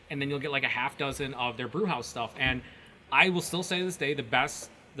shit, and then you'll get like a half dozen of their brewhouse stuff. And I will still say to this day, the best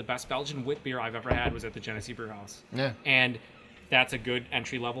Belgian wit beer I've ever had was at the Genesee Brewhouse. Yeah. And that's a good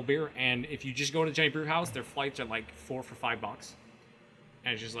entry level beer. And if you just go to Jenny Brewhouse, their flights are like $4 for $5,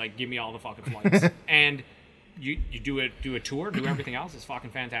 and it's just like give me all the fucking flights. And you do a tour, do everything else. It's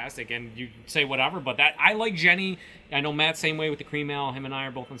fucking fantastic, and you say whatever. But that I like Jenny. I know Matt's same way with the cream ale. Him and I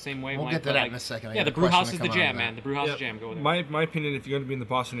are both on the same way. We'll get to that in a second. I Yeah, got the a question Brewhouse to is the come out jam, of man. that. The Brewhouse is the jam. Go there. My opinion, if you're going to be in the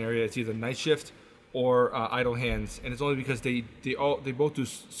Boston area, it's either Night Shift or Idle Hands, and it's only because they both do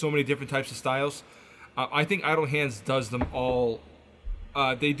so many different types of styles. I think Idle Hands does them all.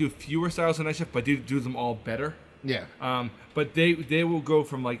 They do fewer styles than Night Shift, but do them all better. Yeah. But they will go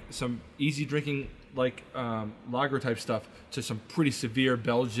from like some easy drinking like lager type stuff to some pretty severe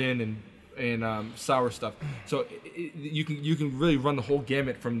Belgian and sour stuff. So you can really run the whole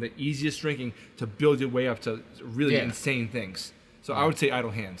gamut from the easiest drinking to build your way up to really insane things. So I would say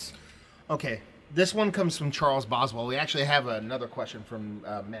Idle Hands. Okay. This one comes from Charles Boswell. We actually have another question from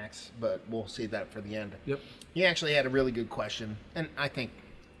Max, but we'll save that for the end. Yep. He actually had a really good question, and I think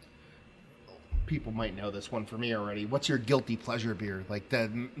people might know this one for me already. What's your guilty pleasure beer? Like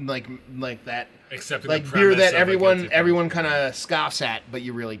that, like that, Accepting like the beer premise that of a guilty everyone kind of scoffs at, but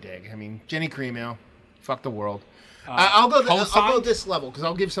you really dig. I mean, Jenny Cream Ale, fuck the world. I'll go this level because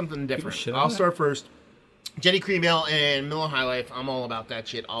I'll give something different. shit on I'll that. start first. Jenny Cream Ale and Miller High Life. I'm all about that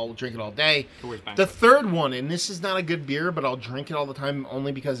shit. I'll drink it all day. The third one, and this is not a good beer, but I'll drink it all the time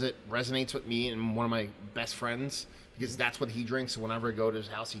only because it resonates with me and one of my best friends, because that's what he drinks. So whenever I go to his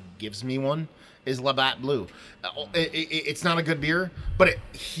house, he gives me one, is Labatt Blue. It's not a good beer, but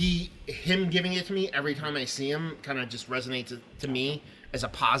him giving it to me every time I see him kind of just resonates to me as a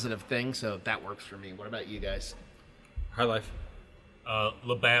positive thing. So that works for me. What about you guys? High Life.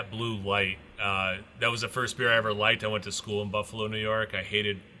 Labatt Blue Light. That was the first beer I ever liked. I went to school in Buffalo, New York. I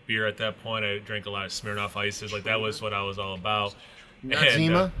hated beer at that point. I drank a lot of Smirnoff Ices. Like, that was what I was all about. Not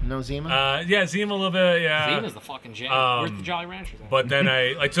Zima? No Zima? Yeah, Zima a little bit, yeah. Zima's the fucking jam. Where's the Jolly Ranchers at? But then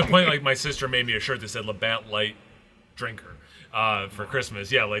to the point, like, my sister made me a shirt that said Labatt Light Drinker for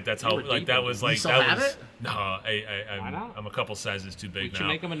Christmas. Yeah, like, that's how, like, that was, like, still that have was... it? No, I'm a couple sizes too big We now. should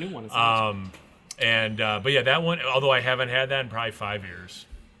make them a new one. But yeah, that one, although I haven't had that in probably 5 years.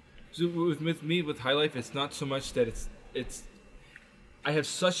 So with me with High Life, it's not so much that it's. I have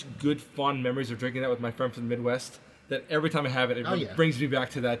such good fond memories of drinking that with my friend from the Midwest that every time I have it, it brings me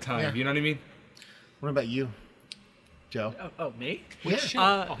back to that time. Yeah. You know what I mean? What about you, Joe? Oh, me? Yeah.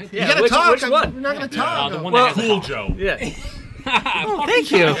 Yeah, You gotta which, talk. Which one? We're not gonna talk. the one Well, that has cool the Joe. Yeah. Oh, thank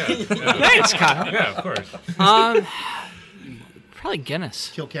you. Thanks, Kyle. Yeah, of course. Probably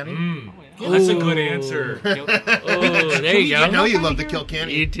Guinness. Kilkenny? That's a good answer. Oh, there you I go. know you love the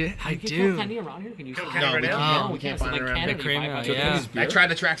Kilkenny. You do. I Can you do. get Kenny around here? Can you? No, we can't. We can't find it around The cream ale, yeah. I tried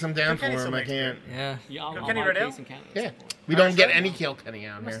to track some down for Kilkenny him. still I makes can't. Yeah. Kilkenny Red Ale? Yeah. We don't get any Kilkenny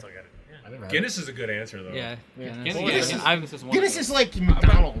out here. Still got it. Yeah. Guinness is a good answer, though. Yeah. Guinness is like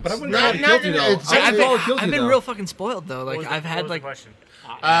McDonald's. But I wouldn't call it guilty though. I've been real fucking spoiled though. Like I've had like question.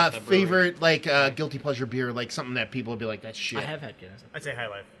 favorite guilty pleasure beer, like something that people would be like, that's shit. I have had Guinness. I'd say High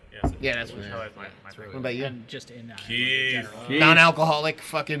Life. Yes. Yeah, that's what. High Life, my favorite. What about you? And just in Keith. Non-alcoholic,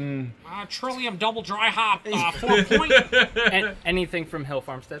 fucking. Trillium double dry hop, 4 point. Anything from Hill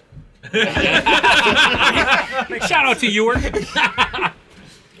Farmstead? Shout out to Ewart.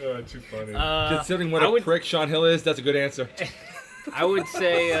 Too funny. Considering what a prick Sean Hill is, that's a good answer. I would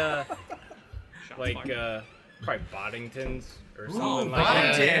say, probably Boddington's or something like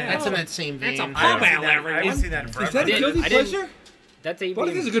that. That's in that same vein. That's a pub ale, I haven't seen that in Is forever. that a guilty I didn't- pleasure? That's AB.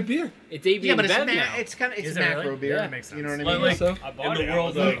 Boddington's a good beer. It's AB Yeah, but and Bev now. it's kind of Is it macro really? beer. Yeah, that makes sense. You know what I mean? Like, So, I bought in it. the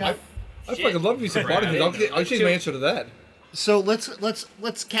world I was of like, I fucking love me some Boddington's. I'll change my answer to that. So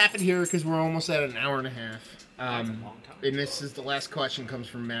let's cap it here because we're almost at an hour and a half. And this is the last question comes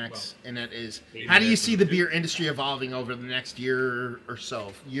from Max, and that is, how do you see the beer industry evolving over the next year or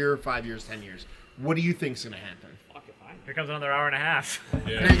so? Year, 5 years, 10 years? What do you think's going to happen? Here comes another hour and a half.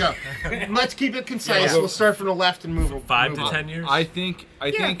 There you go. Let's keep it concise. We'll start from the left and move 5 move to on. 10 years. I think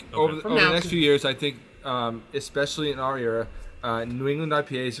over From the now next to- few years, I think, especially in our era, New England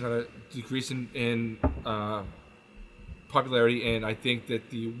IPAs are going to decrease in popularity, and I think that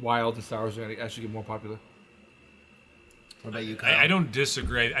the wild and sours are going to actually get more popular. What about you, Kyle? I don't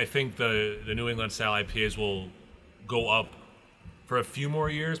disagree. I think the New England style IPAs will go up for a few more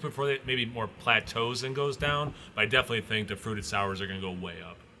years before they maybe more plateaus and goes down. But I definitely think the fruited sours are going to go way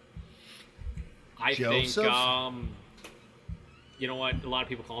up. I Joseph? think, you know what? A lot of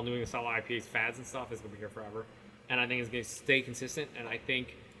people call New England style IPAs fads and stuff. It's going to be here forever. And I think it's going to stay consistent. And I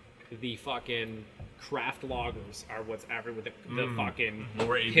think the fucking craft lagers are what's after with the fucking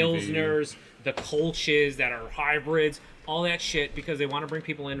More ABV. Pilsners, the Kolsch's that are hybrids, all that shit, because they want to bring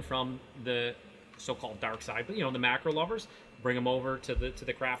people in from the so-called dark side, but the macro lovers, bring them over to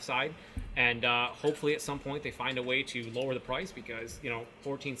the craft side, and hopefully at some point they find a way to lower the price, because $14,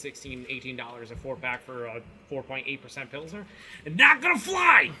 $16, $18 a 4-pack for a 4.8% Pilsner, and not gonna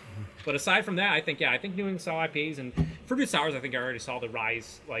fly. But aside from that, I think New England style IPAs and fruited sours, I think I already saw the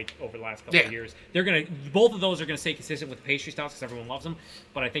rise over the last couple of years. Both of those are gonna stay consistent with the pastry styles because everyone loves them.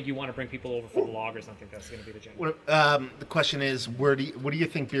 But I think you want to bring people over for the lagers. I think that's gonna be the general. The question is, what do you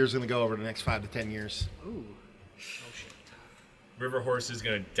think beer is going to go over the next 5 to 10 years? River Horse is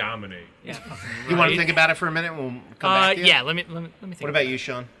going to dominate. Yeah. You want to think about it for a minute? We'll come back to you. Yeah. Let me think. What about you,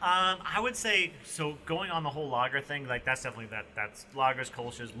 Sean? I would say, so going on the whole lager thing, like that's definitely that's lagers,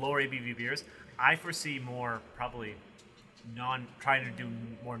 Kolsch's, lower ABV beers. I foresee more probably trying to do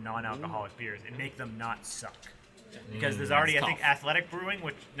more non-alcoholic beers and make them not suck. Because there's already, I think, Athletic Brewing,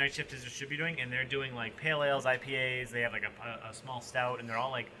 which Night Shifters should be doing, and they're doing like pale ales, IPAs. They have like a small stout, and they're all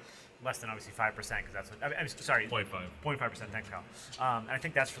like less than obviously 5% because that's what I'm sorry 0.5%. Thanks, Kyle. And I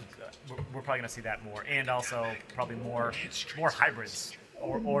think that's we're probably going to see that more, and also probably more hybrids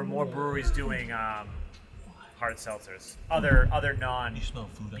or more breweries doing hard seltzers, other non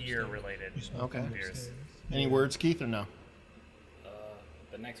beer related beers. Any words, Keith, or no?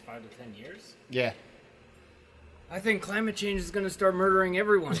 The next 5 to 10 years? Yeah. I think climate change is going to start murdering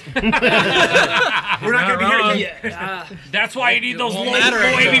everyone. We're not going to be here. Yeah. That's why you need those low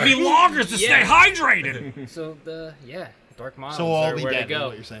ABV lagers to stay hydrated. So Dark Miles. So we'll all are be where dead, to is go.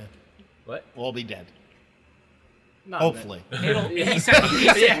 what you're saying. What? We'll all be dead. Not Hopefully. He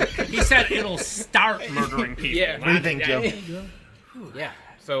said it'll start murdering people. Yeah. What do you think, Joe? Yeah.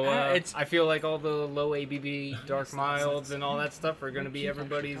 So it's- I feel like all the low ABV Dark Milds and all that stuff are going to be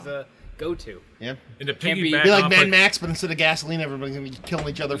everybody's go-to. Yeah. And to Can't be- piggyback Be like off Mad of- Max, but instead of gasoline, everybody's going to be killing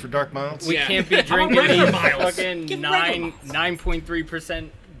each other for dark miles. We Yeah. can't be How about drinking regular these miles? fucking Give regular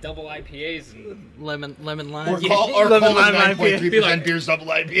 9.3% double IPAs. And lemon lime. Or call it Lemon lime 9.3% beers double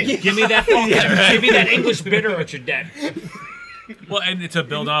IPA. Give me that give me that English bitter or you're dead. Well, and to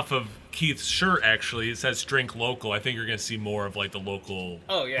build off of Keith's shirt, actually, it says "Drink Local." I think you're going to see more of like the local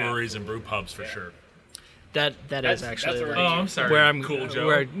breweries and brew pubs for sure. That is actually that's like, already- Oh, I'm sorry. where I'm Cool,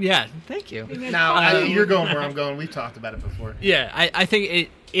 Joe. yeah, thank you. Now, you're going where I'm going. We've talked about it before. Yeah, I think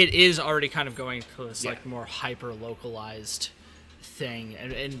it is already kind of going to this like more hyper localized thing,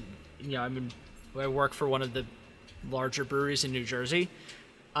 and I work for one of the larger breweries in New Jersey,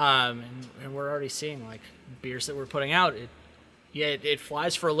 and we're already seeing like beers that we're putting out. It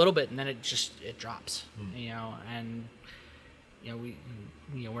flies for a little bit and then it drops, and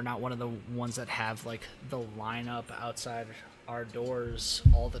we're not one of the ones that have like the lineup outside our doors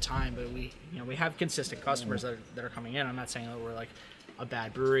all the time, but we have consistent customers that are coming in. I'm not saying that we're like a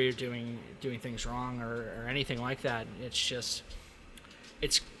bad brewery or doing things wrong or anything like that. It's just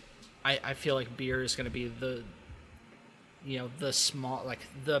I feel like beer is going to be the small, like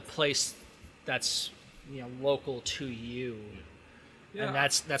the place that's local to you And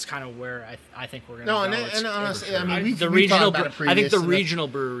that's kind of where I think we're going No, to go. and honestly, I mean, the we've talked regional. about it I think the previous, regional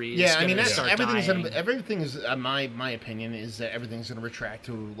breweries. Yeah, I mean, everything's everything is my opinion is that everything's going to retract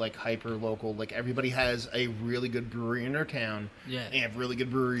to like hyper local. Like everybody has a really good brewery in their town. Yeah, they have really good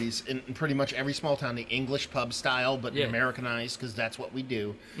breweries in pretty much every small town, the English pub style, but Americanized because that's what we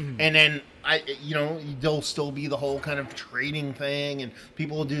do. Mm-hmm. And then there'll still be the whole kind of trading thing, and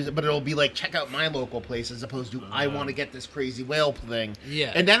people will do it, but it'll be like check out my local place as opposed to I want to get this crazy whale thing.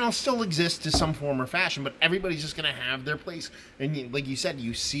 Yeah, and that'll still exist to some form or fashion, but everybody's just gonna have their place. And like you said,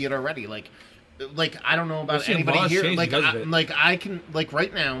 you see it already. Like I don't know about anybody here. Like I can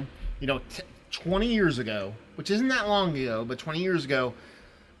right now, 20 years ago, which isn't that long ago, but 20 years ago,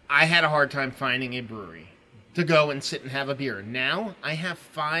 I had a hard time finding a brewery to go and sit and have a beer. Now I have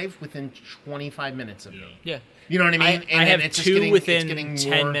 5 within 25 minutes of me. Yeah, you know what I mean. I have 2 within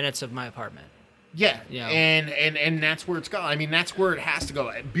 10 minutes of my apartment. Yeah, and that's where it's going. I mean, that's where it has to go.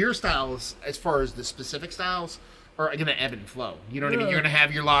 Beer styles, as far as the specific styles, are going to ebb and flow. You know what I mean? You're going to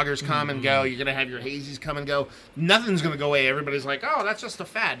have your lagers come and go. You're going to have your hazies come and go. Nothing's going to go away. Everybody's like, oh, that's just a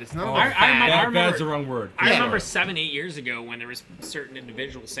fad. It's not a fad. Fad's the wrong word. I remember 7-8 years ago when there was certain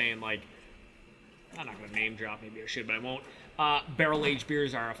individuals saying, like, I'm not going to name drop, maybe I should, but I won't. Barrel-aged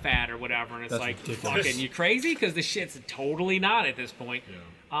beers are a fad or whatever, and it's that's like, ridiculous. Fucking, you crazy? Because the shit's totally not at this point.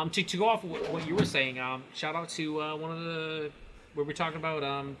 Yeah. To go off what you were saying, shout out to one of the where we're talking about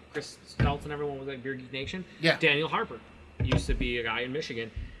Chris Stultz and everyone was at Beer Geek Nation. Yeah. Daniel Harper used to be a guy in Michigan,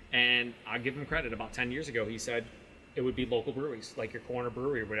 and I give him credit. About 10 years ago, he said it would be local breweries, like your corner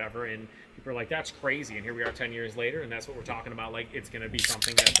brewery or whatever, and people are like, "That's crazy." And here we are 10 years later, and that's what we're talking about. Like, it's going to be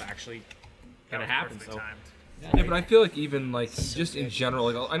something that's actually going to happen. So. Yeah, but I feel like even like just in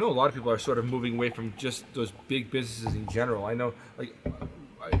general, like I know a lot of people are sort of moving away from just those big businesses in general. I know like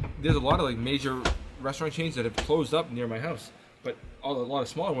there's a lot of like major restaurant chains that have closed up near my house, but a lot of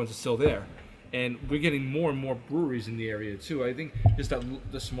smaller ones are still there, and we're getting more and more breweries in the area too. I think just that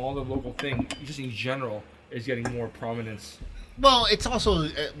the smaller local thing, just in general, is getting more prominence. Well, it's also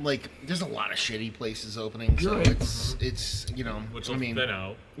like there's a lot of shitty places opening, so it's which will thin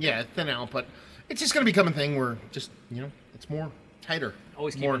out. Yeah, thin out, but. It's just going to become a thing where just, it's more tighter.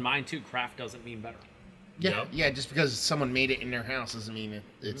 Always keep in mind, too, craft doesn't mean better. Yeah, just because someone made it in their house doesn't mean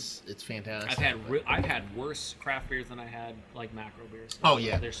it's fantastic. I've had worse craft beers than I had like macro beers. Oh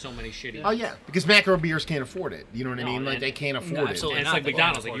yeah, there's so many shitty. Oh yeah, because macro beers can't afford it. You know what I mean? Like they can't afford it. And it's like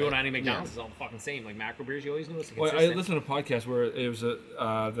McDonald's. Like you and I, McDonald's is all the fucking same. Like macro beers, you always know it's consistent. Well, I listened to a podcast where it was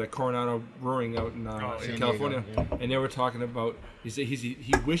the Coronado Brewing out in California, and they were talking about.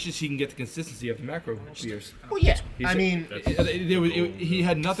 He wishes he can get the consistency of the macro beers. Well, yeah. He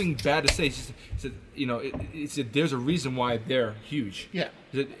had nothing bad to say. He said, he said there's a reason why they're huge. Yeah.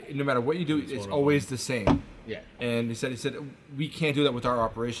 He said, no matter what you do, it's always the same. Yeah. And he said we can't do that with our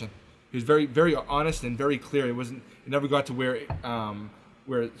operation. He was very, very honest and very clear. It never got to where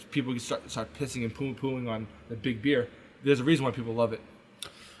people start pissing and pooing on the big beer. There's a reason why people love it.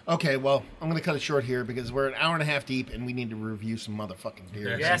 Okay, well, I'm going to cut it short here because we're an hour and a half deep and we need to review some motherfucking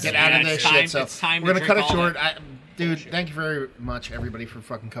beers. Yes, get out of this shit. So we're going to cut it short. Dude, thank you very much, everybody, for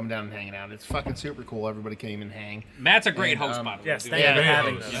fucking coming down and hanging out. It's fucking super cool. Everybody came and hang. Matt's a great host, by the way. Yes, thank you for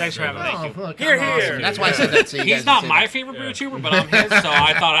having us. Thanks for having me. Here. That's why I said that. So he's not my favorite brew tuber, but I'm his, so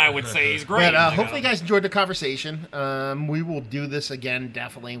I thought I would say he's great. But hopefully you guys enjoyed the conversation. We will do this again,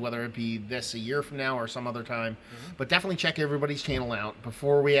 definitely, whether it be this a year from now or some other time. Mm-hmm. But definitely check everybody's channel out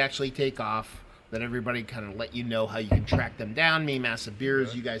before we actually take off. Let everybody kind of let you know how you can track them down. Me, Massive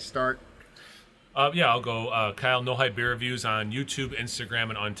Beers, you guys start. I'll go. Kyle, No Hype Beer Reviews on YouTube, Instagram,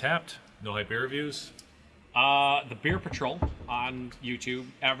 and Untapped. No Hype Beer Reviews. The Beer Patrol on YouTube.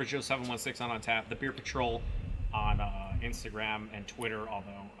 Average Joe 716 on Untapped. The Beer Patrol on Instagram and Twitter.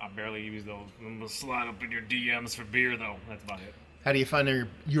 Although I barely use those. I'm gonna slide up in your DMs for beer, though. That's about it. How do you find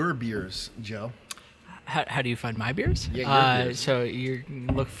your beers, Joe? How do you find my beers? Yeah, your beers. So you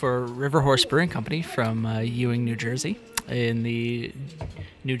look for River Horse Brewing Company from Ewing, New Jersey, in the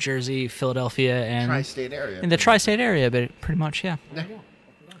New Jersey, Philadelphia, and tri-state area. In the tri-state area, but pretty much, yeah.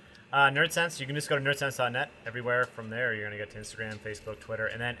 NerdSense, you can just go to nerdsense.net. Everywhere from there, you're going to get to Instagram, Facebook, Twitter,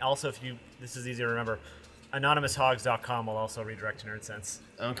 and then also this is easy to remember, AnonymousHogs.com will also redirect to NerdSense.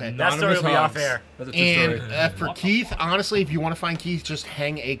 Okay. That story will be off air. And for Keith, honestly, if you want to find Keith, just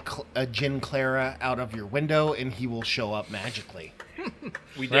hang a Gin Clara out of your window, and he will show up magically.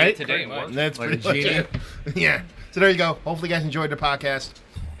 We did it today. That's pretty much it. Yeah. So there you go. Hopefully you guys enjoyed the podcast.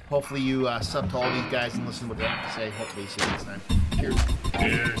 Hopefully you sub to all these guys and listen to what they have to say. Hopefully you see you next time.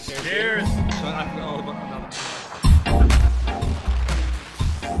 Cheers.